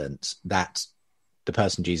accident that the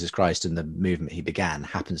person Jesus Christ and the movement he began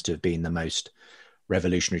happens to have been the most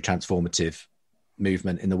revolutionary, transformative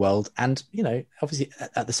movement in the world. And, obviously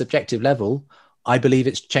at the subjective level, I believe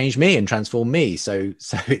it's changed me and transformed me. So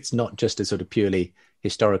it's not just a sort of purely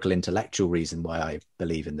historical, intellectual reason why I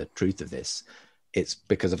believe in the truth of this. It's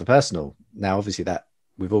because of a personal. Now, obviously that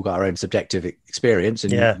we've all got our own subjective experience,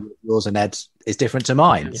 and yours and Ed's is different to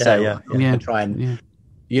mine. I'm try and...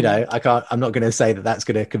 I'm not going to say that that's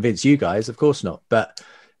going to convince you guys, of course not. But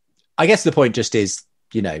I guess the point just is,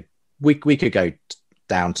 we could go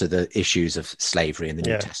down to the issues of slavery in the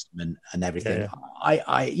New Testament and everything.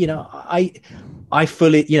 I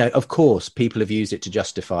fully, of course, people have used it to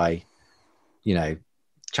justify,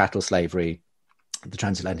 chattel slavery, the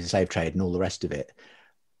transatlantic slave trade, and all the rest of it.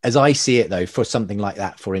 As I see it, though, for something like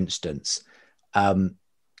that, for instance,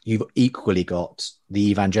 you've equally got the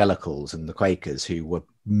evangelicals and the Quakers who were,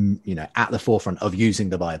 at the forefront of using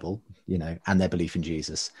the Bible, and their belief in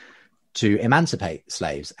Jesus to emancipate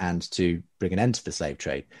slaves and to bring an end to the slave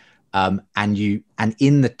trade. And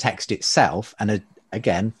in the text itself, and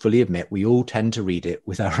again, fully admit, we all tend to read it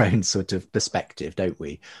with our own sort of perspective, don't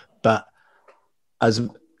we? But as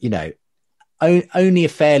only a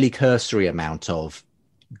fairly cursory amount of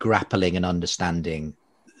grappling and understanding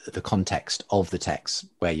the context of the text,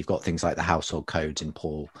 where you've got things like the household codes in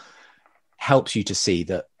Paul, helps you to see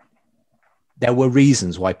that there were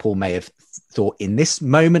reasons why Paul may have thought, in this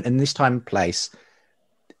moment and this time and place,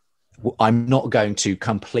 I'm not going to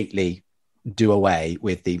completely do away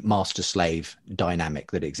with the master-slave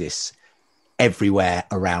dynamic that exists everywhere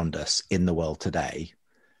around us in the world today.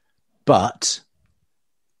 But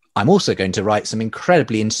I'm also going to write some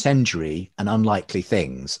incredibly incendiary and unlikely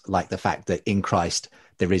things, like the fact that in Christ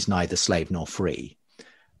there is neither slave nor free.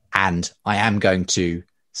 And I am going to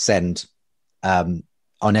send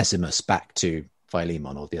Onesimus back to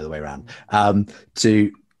Philemon, or the other way around,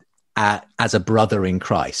 as a brother in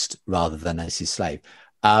Christ rather than as his slave.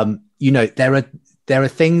 There are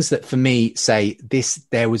things that for me say this.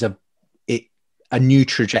 There was a new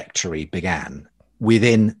trajectory began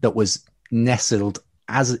within that was nestled,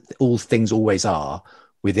 as all things always are,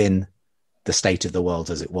 within the state of the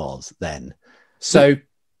world as it was then. So,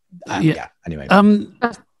 anyway.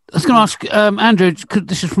 I was going to ask, Andrew,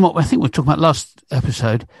 this is from what I think we were talking about last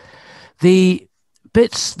episode, the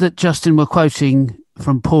bits that Justin were quoting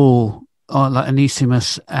from Paul, like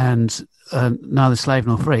Onesimus and neither slave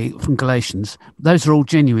nor free, from Galatians, those are all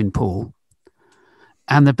genuine Paul.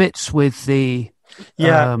 And the bits with the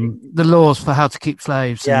laws for how to keep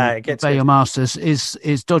slaves and obey your masters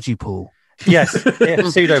is dodgy Paul. Yes,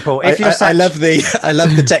 pseudo Paul. I love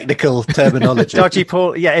the technical terminology. Dodgy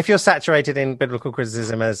Paul. Yeah, if you're saturated in biblical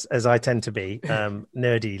criticism, as I tend to be,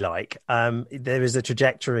 nerdy like, there is a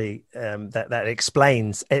trajectory that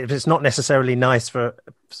explains. It's not necessarily nice for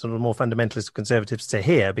sort of more fundamentalist conservatives to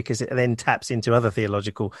hear, because it then taps into other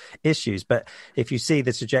theological issues. But if you see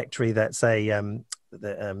the trajectory that say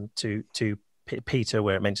to Peter,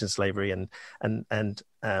 where it mentions slavery, and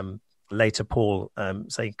later Paul,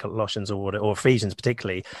 say Colossians or Ephesians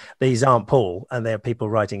particularly, these aren't Paul, and they're people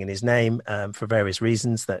writing in his name for various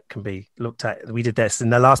reasons that can be looked at. We did this in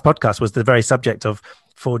the last podcast, was the very subject of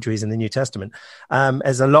forgeries in the New Testament.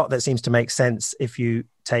 There's a lot that seems to make sense if you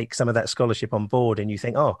take some of that scholarship on board and you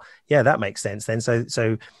think, oh yeah, that makes sense then.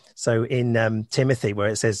 So in Timothy, where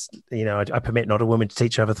it says, I permit not a woman to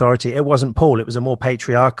teach of authority, it wasn't Paul. It was a more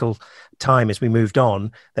patriarchal time as we moved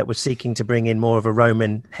on that was seeking to bring in more of a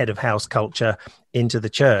Roman head of house culture into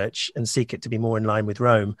the church and seek it to be more in line with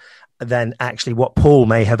Rome than actually what Paul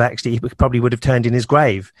may have actually probably would have turned in his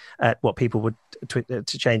grave at what people would to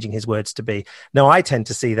changing his words to be. Now, I tend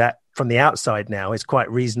to see that from the outside now is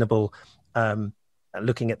quite reasonable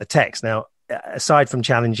looking at the text. Now, aside from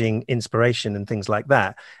challenging inspiration and things like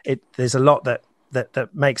that, there's a lot that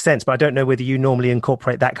makes sense, but I don't know whether you normally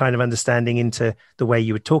incorporate that kind of understanding into the way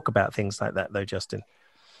you would talk about things like that, though, Justin.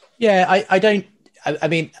 Yeah, I don't. I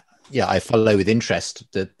mean, yeah, I follow with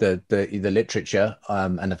interest the literature,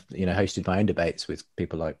 and have, hosted my own debates with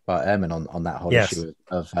people like Bart Ehrman on that whole issue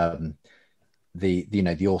of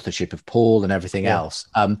the authorship of Paul and everything else.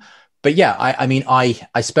 But yeah,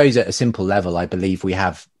 I suppose at a simple level, I believe we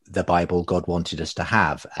have the Bible God wanted us to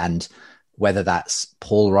have, and whether that's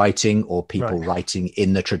Paul writing or people writing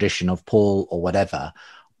in the tradition of Paul or whatever,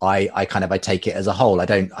 I take it as a whole. I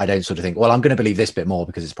don't sort of think, well, I'm going to believe this bit more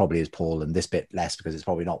because it's probably is Paul, and this bit less because it's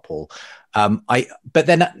probably not Paul. But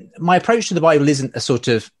then my approach to the Bible isn't a sort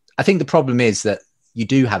of, I think the problem is that you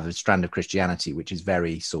do have a strand of Christianity which is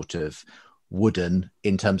very sort of wooden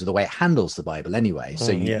in terms of the way it handles the Bible anyway.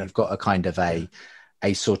 So you've got a kind of a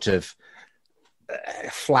sort of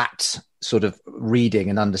flat sort of reading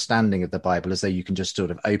and understanding of the Bible, as though you can just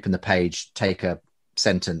sort of open the page, take a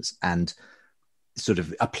sentence and sort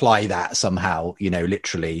of apply that somehow,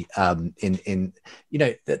 literally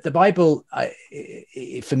the Bible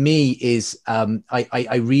for me is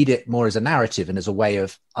I read it more as a narrative and as a way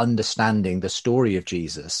of understanding the story of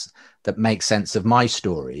Jesus that makes sense of my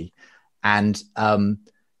story. And I'm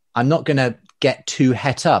not going to get too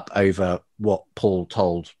het up over what Paul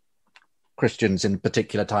told Christians in a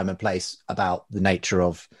particular time and place about the nature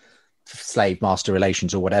of slave master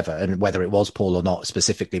relations or whatever, and whether it was Paul or not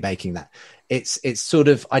specifically making that. It's sort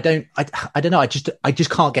of, I don't know. I just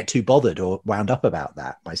can't get too bothered or wound up about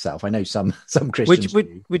that myself. I know some Christians.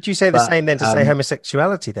 Would you say the same then to say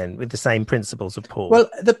homosexuality then, with the same principles of Paul? Well,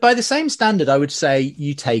 by the same standard, I would say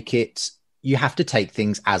you have to take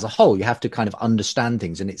things as a whole. You have to kind of understand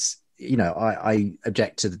things, and it's, I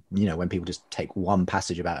object to, when people just take one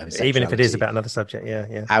passage about homosexuality, even if it is about another subject,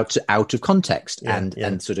 out of context,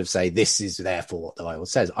 and sort of say this is therefore what the Bible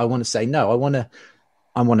says. I want to say no. I want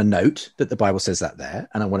to note that the Bible says that there,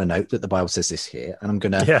 and I want to note that the Bible says this here, and I'm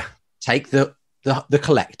going to take the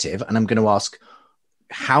collective, and I'm going to ask,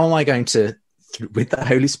 how am I going to, with the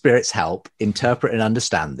Holy Spirit's help, interpret and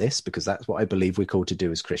understand this, because that's what I believe we're called to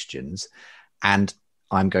do as Christians, and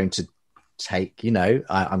I'm going to take,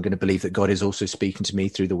 I'm going to believe that God is also speaking to me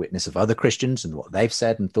through the witness of other Christians and what they've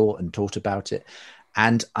said and thought and taught about it.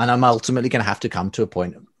 And I'm ultimately going to have to come to a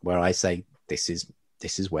point where I say, this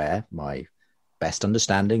is where my best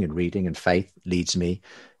understanding and reading and faith leads me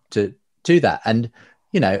to that. And,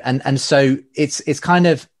 and so it's kind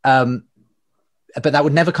of, but that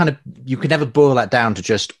would never you could never boil that down to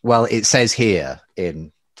just, well, it says here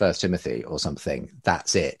in 1 Timothy or something,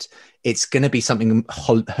 that's it. It's going to be something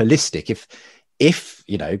holistic. If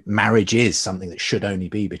marriage is something that should only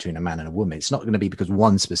be between a man and a woman, it's not going to be because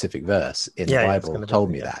one specific verse in the Bible told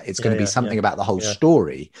me that. It's going to be something about the whole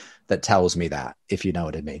story that tells me that, if you know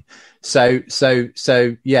what I mean. So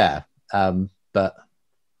yeah. But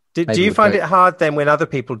do you find it hard then when other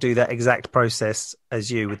people do that exact process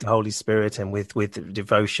as you with the Holy Spirit and with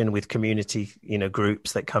devotion, with community,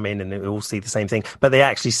 groups that come in and they all see the same thing, but they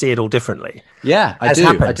actually see it all differently? Yeah, I do.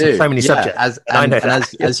 So many subjects.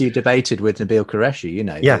 As you debated with Nabil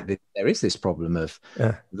Qureshi, there is this problem of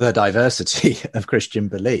the diversity of Christian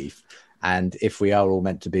belief. And if we are all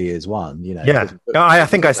meant to be as one, I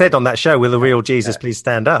think I said on that show, will the real Jesus please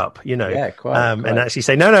stand up? Quite. And actually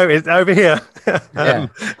say, no, it's over here.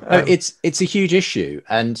 It's a huge issue,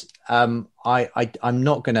 and I'm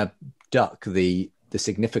not going to duck the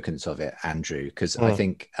significance of it, Andrew, because I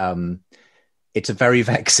think it's a very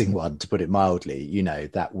vexing one, to put it mildly.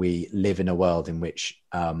 That we live in a world in which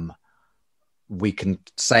we can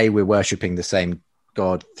say we're worshipping the same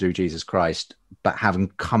God through Jesus Christ, but having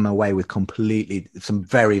come away with completely some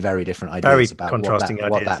very, very different ideas about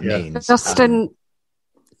what that means. Justin,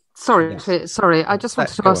 sorry, I just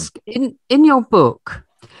wanted to ask, in your book,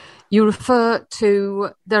 you refer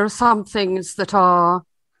to, there are some things that are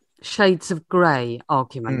shades of grey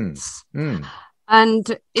arguments.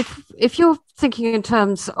 And if you're thinking in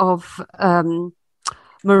terms of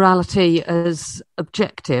morality as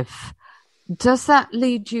objective, does that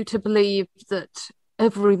lead you to believe that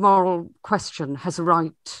every moral question has a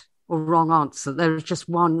right or wrong answer? There is just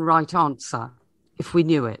one right answer if we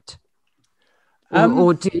knew it. Are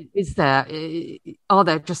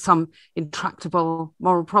there just some intractable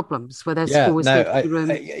moral problems where there's always room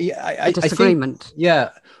for disagreement?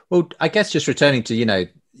 Well, I guess just returning to,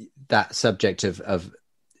 that subject of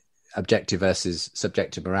objective versus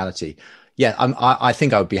subjective morality. I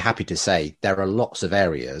think I would be happy to say there are lots of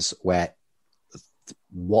areas where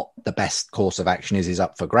what the best course of action is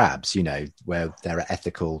up for grabs, where there are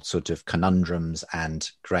ethical sort of conundrums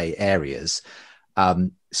and grey areas.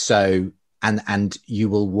 So you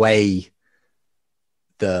will weigh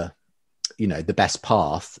the best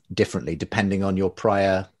path differently depending on your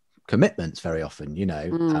prior commitments very often.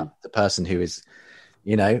 The person who is,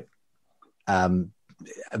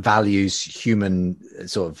 values human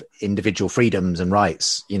sort of individual freedoms and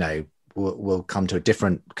rights, will come to a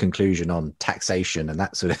different conclusion on taxation and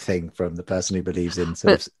that sort of thing from the person who believes in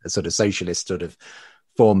sort of socialist sort of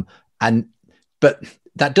form. But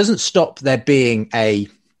that doesn't stop there being a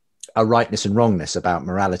rightness and wrongness about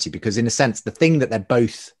morality, because in a sense, the thing that they're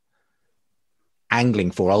both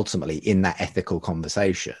angling for ultimately in that ethical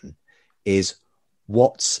conversation is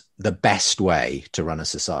what's the best way to run a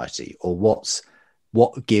society, or what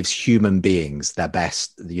gives human beings their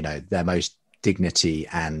best, their most dignity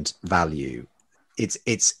and value.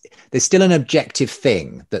 There's still an objective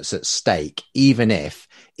thing that's at stake, even if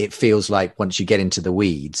it feels like once you get into the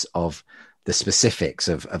weeds of the specifics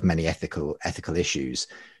of many ethical issues,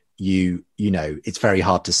 it's very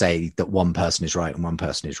hard to say that one person is right and one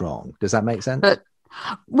person is wrong. Does that make sense?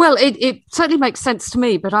 Well, it certainly makes sense to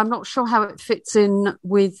me, but I'm not sure how it fits in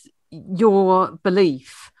with your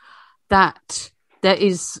belief that there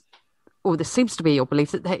is, or there seems to be your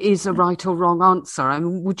belief that there is a right or wrong answer. I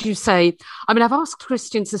mean, would you say, I've asked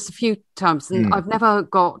Christians this a few times and I've never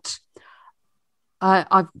got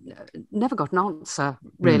an answer,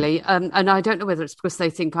 really. And I don't know whether it's because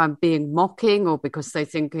they think I'm being mocking or because they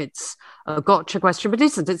think it's a gotcha question, but it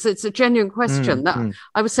isn't. It's a genuine question that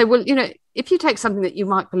I would say, well, if you take something that you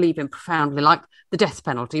might believe in profoundly, like the death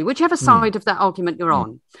penalty, whichever side of that argument you're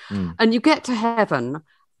on, and you get to heaven,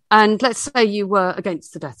 and let's say you were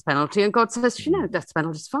against the death penalty and God says, death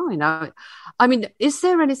penalty is fine. I mean, is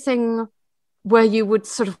there anything where you would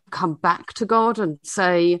sort of come back to God and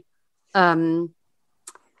say, but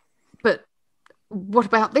what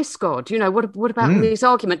about this God? What about these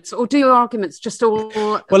arguments? Or do your arguments just all?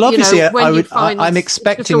 Well, obviously, I'm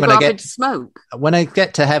expecting when I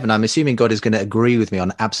get to heaven, I'm assuming God is going to agree with me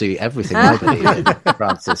on absolutely everything I believe in,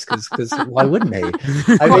 Francis, because why wouldn't he?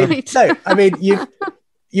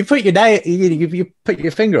 You put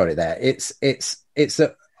your finger on it there. It's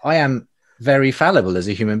that I am very fallible as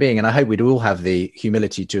a human being, and I hope we'd all have the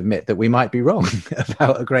humility to admit that we might be wrong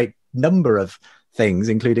about a great number of things,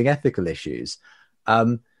 including ethical issues.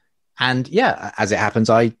 And yeah, as it happens,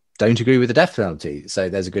 I don't agree with the death penalty. So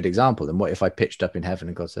there's a good example. And what if I pitched up in heaven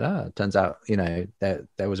and God said, it turns out, there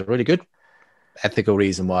was a really good ethical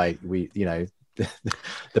reason why we,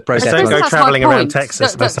 the process. Don't go traveling around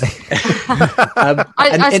Texas. I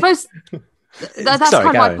suppose that's kind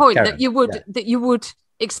of my point, that you would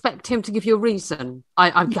expect him to give you a reason.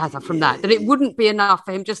 I gather from that it wouldn't be enough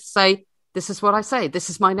for him just to say, this is what I say, this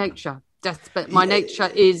is my nature. But my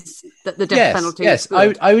nature is that the death penalty is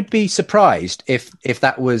good. I would be surprised if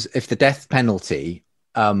the death penalty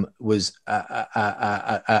was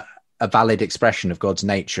a valid expression of God's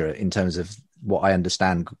nature in terms of what I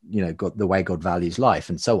understand, God, the way God values life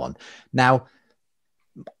and so on. Now,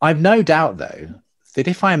 I've no doubt, though, that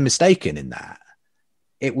if I am mistaken in that,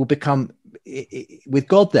 it will become, with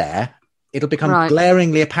God there, it'll become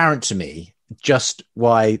glaringly apparent to me just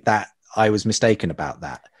why that I was mistaken about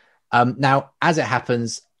that. Now, as it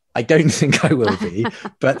happens, I don't think I will be,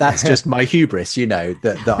 but that's just my hubris,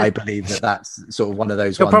 that I believe that's sort of one of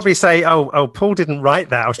those He'll ones. probably say, oh, Paul didn't write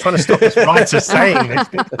that. I was trying to stop this writer saying this.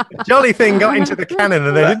 Jolly thing got into the canon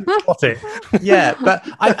and they didn't plot it. Yeah, but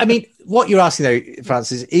I mean, what you're asking though,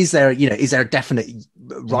 Francis, is there a definite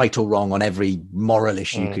right or wrong on every moral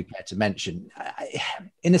issue you could get to mention?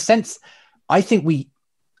 In a sense, I think we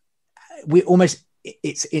almost,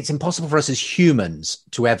 it's impossible for us as humans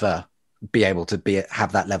to ever be able to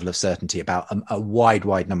have that level of certainty about a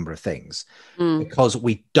wide number of things, because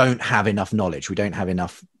we don't have enough knowledge. We don't have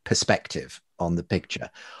enough perspective on the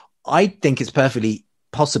picture. I think it's perfectly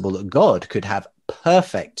possible that God could have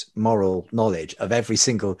perfect moral knowledge of every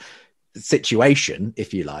single situation,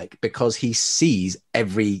 if you like, because he sees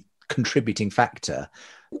every contributing factor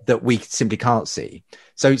that we simply can't see.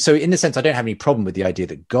 So in a sense, I don't have any problem with the idea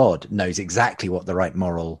that God knows exactly what the right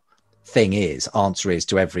moral answer is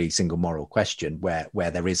to every single moral question where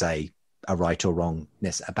there is a right or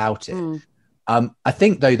wrongness about it. I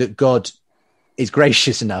think, though, that God is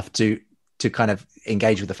gracious enough to kind of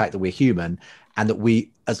engage with the fact that we're human, and that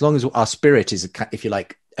we, as long as our spirit is, if you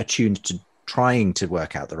like, attuned to trying to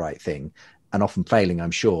work out the right thing, and often failing,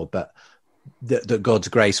 I'm sure, but that God's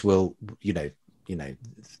grace will,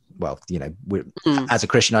 as a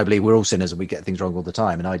Christian, I believe we're all sinners and we get things wrong all the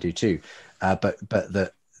time, and I do too. But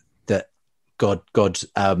that God's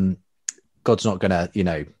not going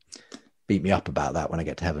to, beat me up about that when I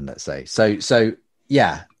get to heaven, let's say. So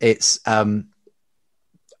yeah, it's a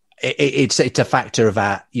factor of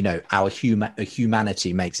our, our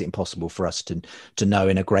humanity makes it impossible for us to know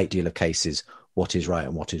in a great deal of cases what is right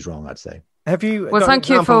and what is wrong, I'd say. Have you? Well, thank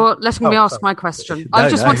you for letting me ask my question. I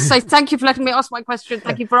just want to say thank you for letting me ask my question.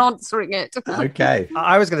 Thank you for answering it. Okay.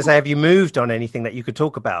 I was going to say, have you moved on anything that you could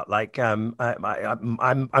talk about? Like, I'm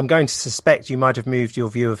going to suspect you might have moved your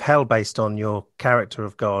view of hell based on your character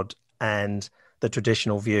of God and the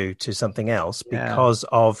traditional view to something else because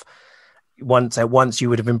of once you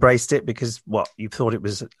would have embraced it because you thought it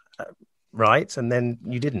was right, and then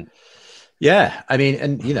you didn't. Yeah, I mean,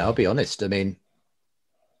 and I'll be honest. I mean,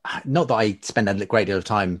 not that I spend a great deal of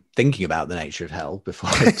time thinking about the nature of hell before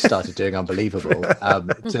I started doing Unbelievable.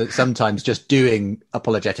 So sometimes just doing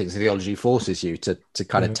apologetics and theology forces you to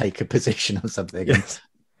kind of take a position on something. Yes.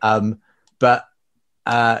 But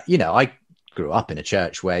I grew up in a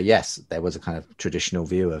church where, yes, there was a kind of traditional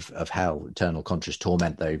view of hell, eternal conscious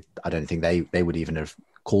torment, though I don't think they would even have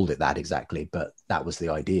called it that exactly, but that was the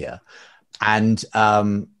idea. And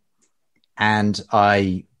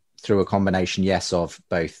I, through a combination, of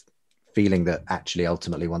both feeling that actually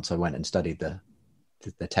ultimately once I went and studied the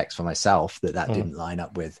text for myself, that didn't line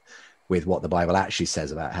up with what the Bible actually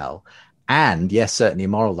says about hell. And yes, certainly a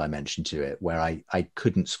moral dimension to it, where I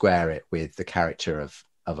couldn't square it with the character of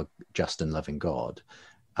a just and loving God,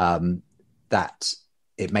 that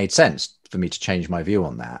it made sense for me to change my view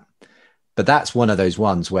on that. But that's one of those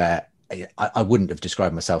ones where I wouldn't have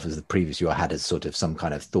described myself as the previous view I had as sort of some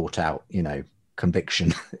kind of thought out,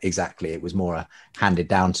 conviction exactly. It was more a handed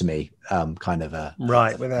down to me kind of a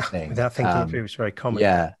without thinking. It was very common.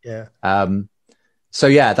 So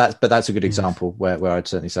yeah, that's a good example where I'd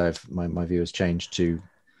certainly say my view has changed to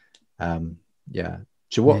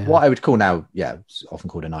what I would call now it's often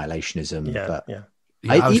called annihilationism.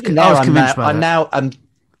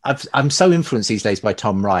 I'm so influenced these days by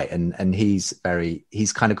Tom Wright, and he's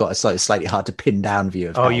kind of got a slightly hard to pin down view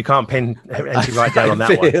of hell. You can't pin N.T. Wright down on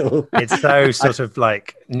that one. It's so sort of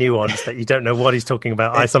like nuanced that you don't know what he's talking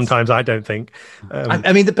about. I don't think.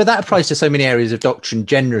 I mean, but that applies to so many areas of doctrine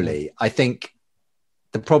generally. I think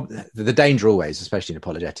the danger always, especially in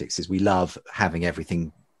apologetics, is we love having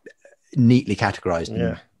everything neatly categorized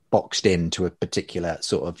and boxed into a particular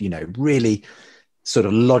sort of, really sort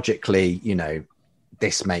of logically,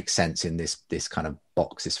 this makes sense in this kind of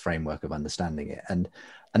box, this framework of understanding it. And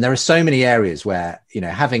there are so many areas where,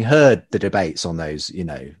 having heard the debates on those,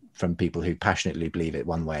 from people who passionately believe it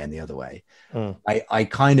one way and the other way, I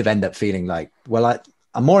kind of end up feeling like, well,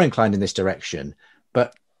 I'm more inclined in this direction.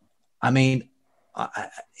 But I mean,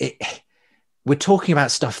 we're talking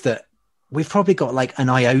about stuff that we've probably got like an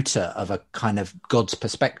iota of a kind of God's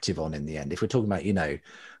perspective on in the end. If we're talking about,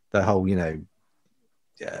 the whole,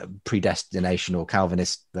 predestination or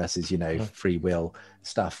Calvinist versus, free will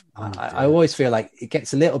stuff, I always feel like it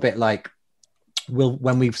gets a little bit like,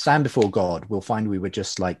 when we stand before God, we'll find we were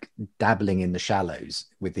just like dabbling in the shallows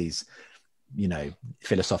with these,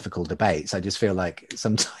 philosophical debates. I just feel like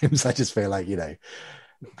sometimes we're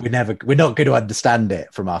not going to understand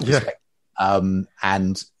it from our perspective.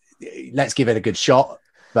 And let's give it a good shot.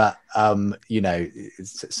 But, so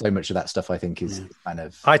much of that stuff, I think, is kind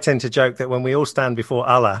of... I tend to joke that when we all stand before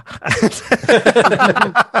Allah,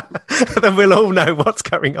 then we'll all know what's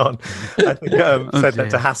going on. I think said that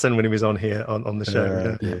to Hassan when he was on here on the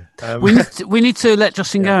show. We need to let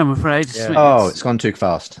Justin go, I'm afraid. Oh, it's gone too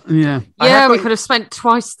fast. Yeah, we could have spent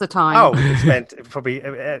twice the time. Oh, we could have spent probably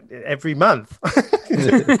every month.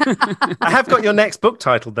 I have got your next book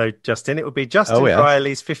title, though, Justin. It would be Justin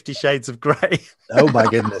Brierley's 50 Shades of Grey. Oh, my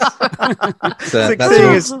goodness.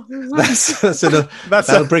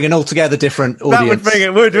 That'll bring an altogether different audience.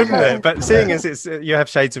 That would, wouldn't it? But seeing as it's you have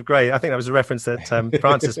Shades of Grey, I think that was a reference that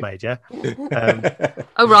Francis made, yeah?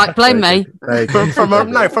 Oh, right, blame me. From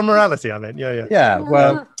morality, I meant. Yeah,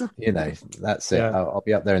 well, that's it. Yeah. I'll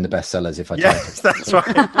be up there in the bestsellers if I try. Yes, that's right.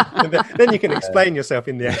 Then you can explain yourself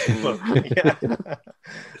in the actual book.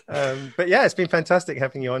 But it's been fantastic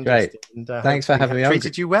having you on. Great. And, thanks for having me on.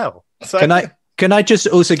 Treated you well. So, Can I just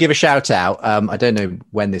also give a shout out? I don't know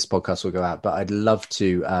when this podcast will go out, but I'd love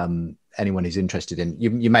to, anyone who's interested in,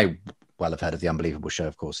 you may well have heard of The Unbelievable Show,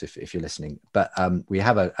 of course, if you're listening, but we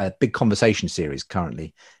have a big conversation series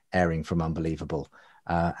currently airing from Unbelievable.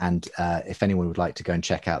 And if anyone would like to go and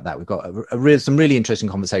check out that, we've got some really interesting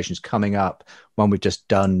conversations coming up. One we've just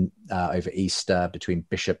done over Easter between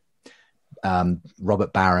Bishop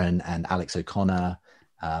Robert Barron and Alex O'Connor.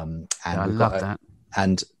 And I love that.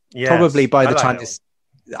 And probably by the time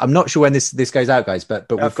I'm not sure when this goes out, guys,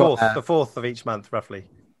 but we've got the 4th of each month, roughly.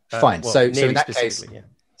 Fine. So in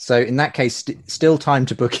that case, still time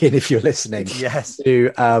to book in if you're listening. Yes.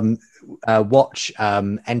 To watch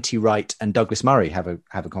N.T. Wright and Douglas Murray have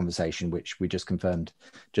a conversation, which we just confirmed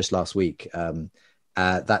just last week.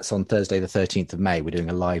 That's on Thursday, the 13th of May. We're doing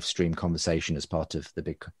a live stream conversation as part of the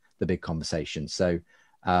big conversation. So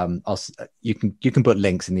you can put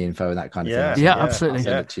links in the info and that kind of thing. Yeah, absolutely. I'll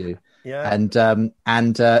send it to you. Yeah.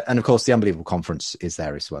 And of course the Unbelievable Conference is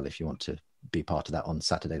there as well if you want to be part of that on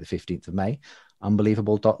Saturday the 15th of May.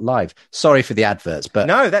 Unbelievable.live. Sorry for the adverts, but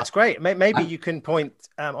no, that's great. Maybe you can point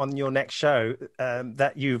on your next show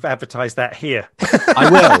that you've advertised that here. I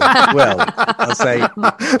will. I'll say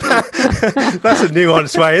that's a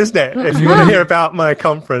nuanced way, isn't it? If you want to hear about my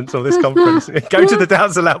conference or this conference, go to the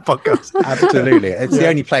Doubts-aloud podcast. Absolutely, it's the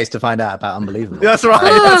only place to find out about Unbelievable. That's right.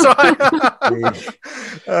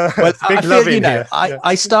 Well,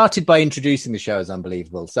 I started by introducing the show as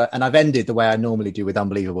Unbelievable, and I've ended the way I normally do with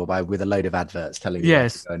Unbelievable with a load of adverts telling you.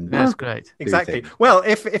 Yes, that's great. Exactly. Well,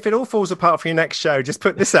 if it all falls apart for your next show, just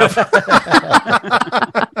put this up.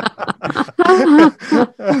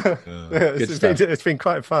 It's been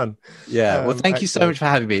quite fun. Yeah. Well, thank you so much for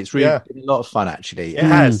having me. It's really been a lot of fun, actually. It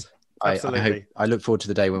has. I look forward to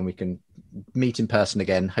the day when we can meet in person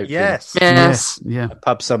again. Hopefully, yes, a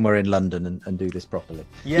pub somewhere in London and do this properly.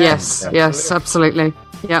 Yes, absolutely.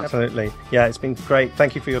 Yeah, absolutely. Yeah, it's been great.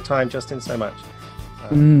 Thank you for your time, Justin, so much.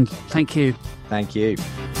 Thank you. Thank you.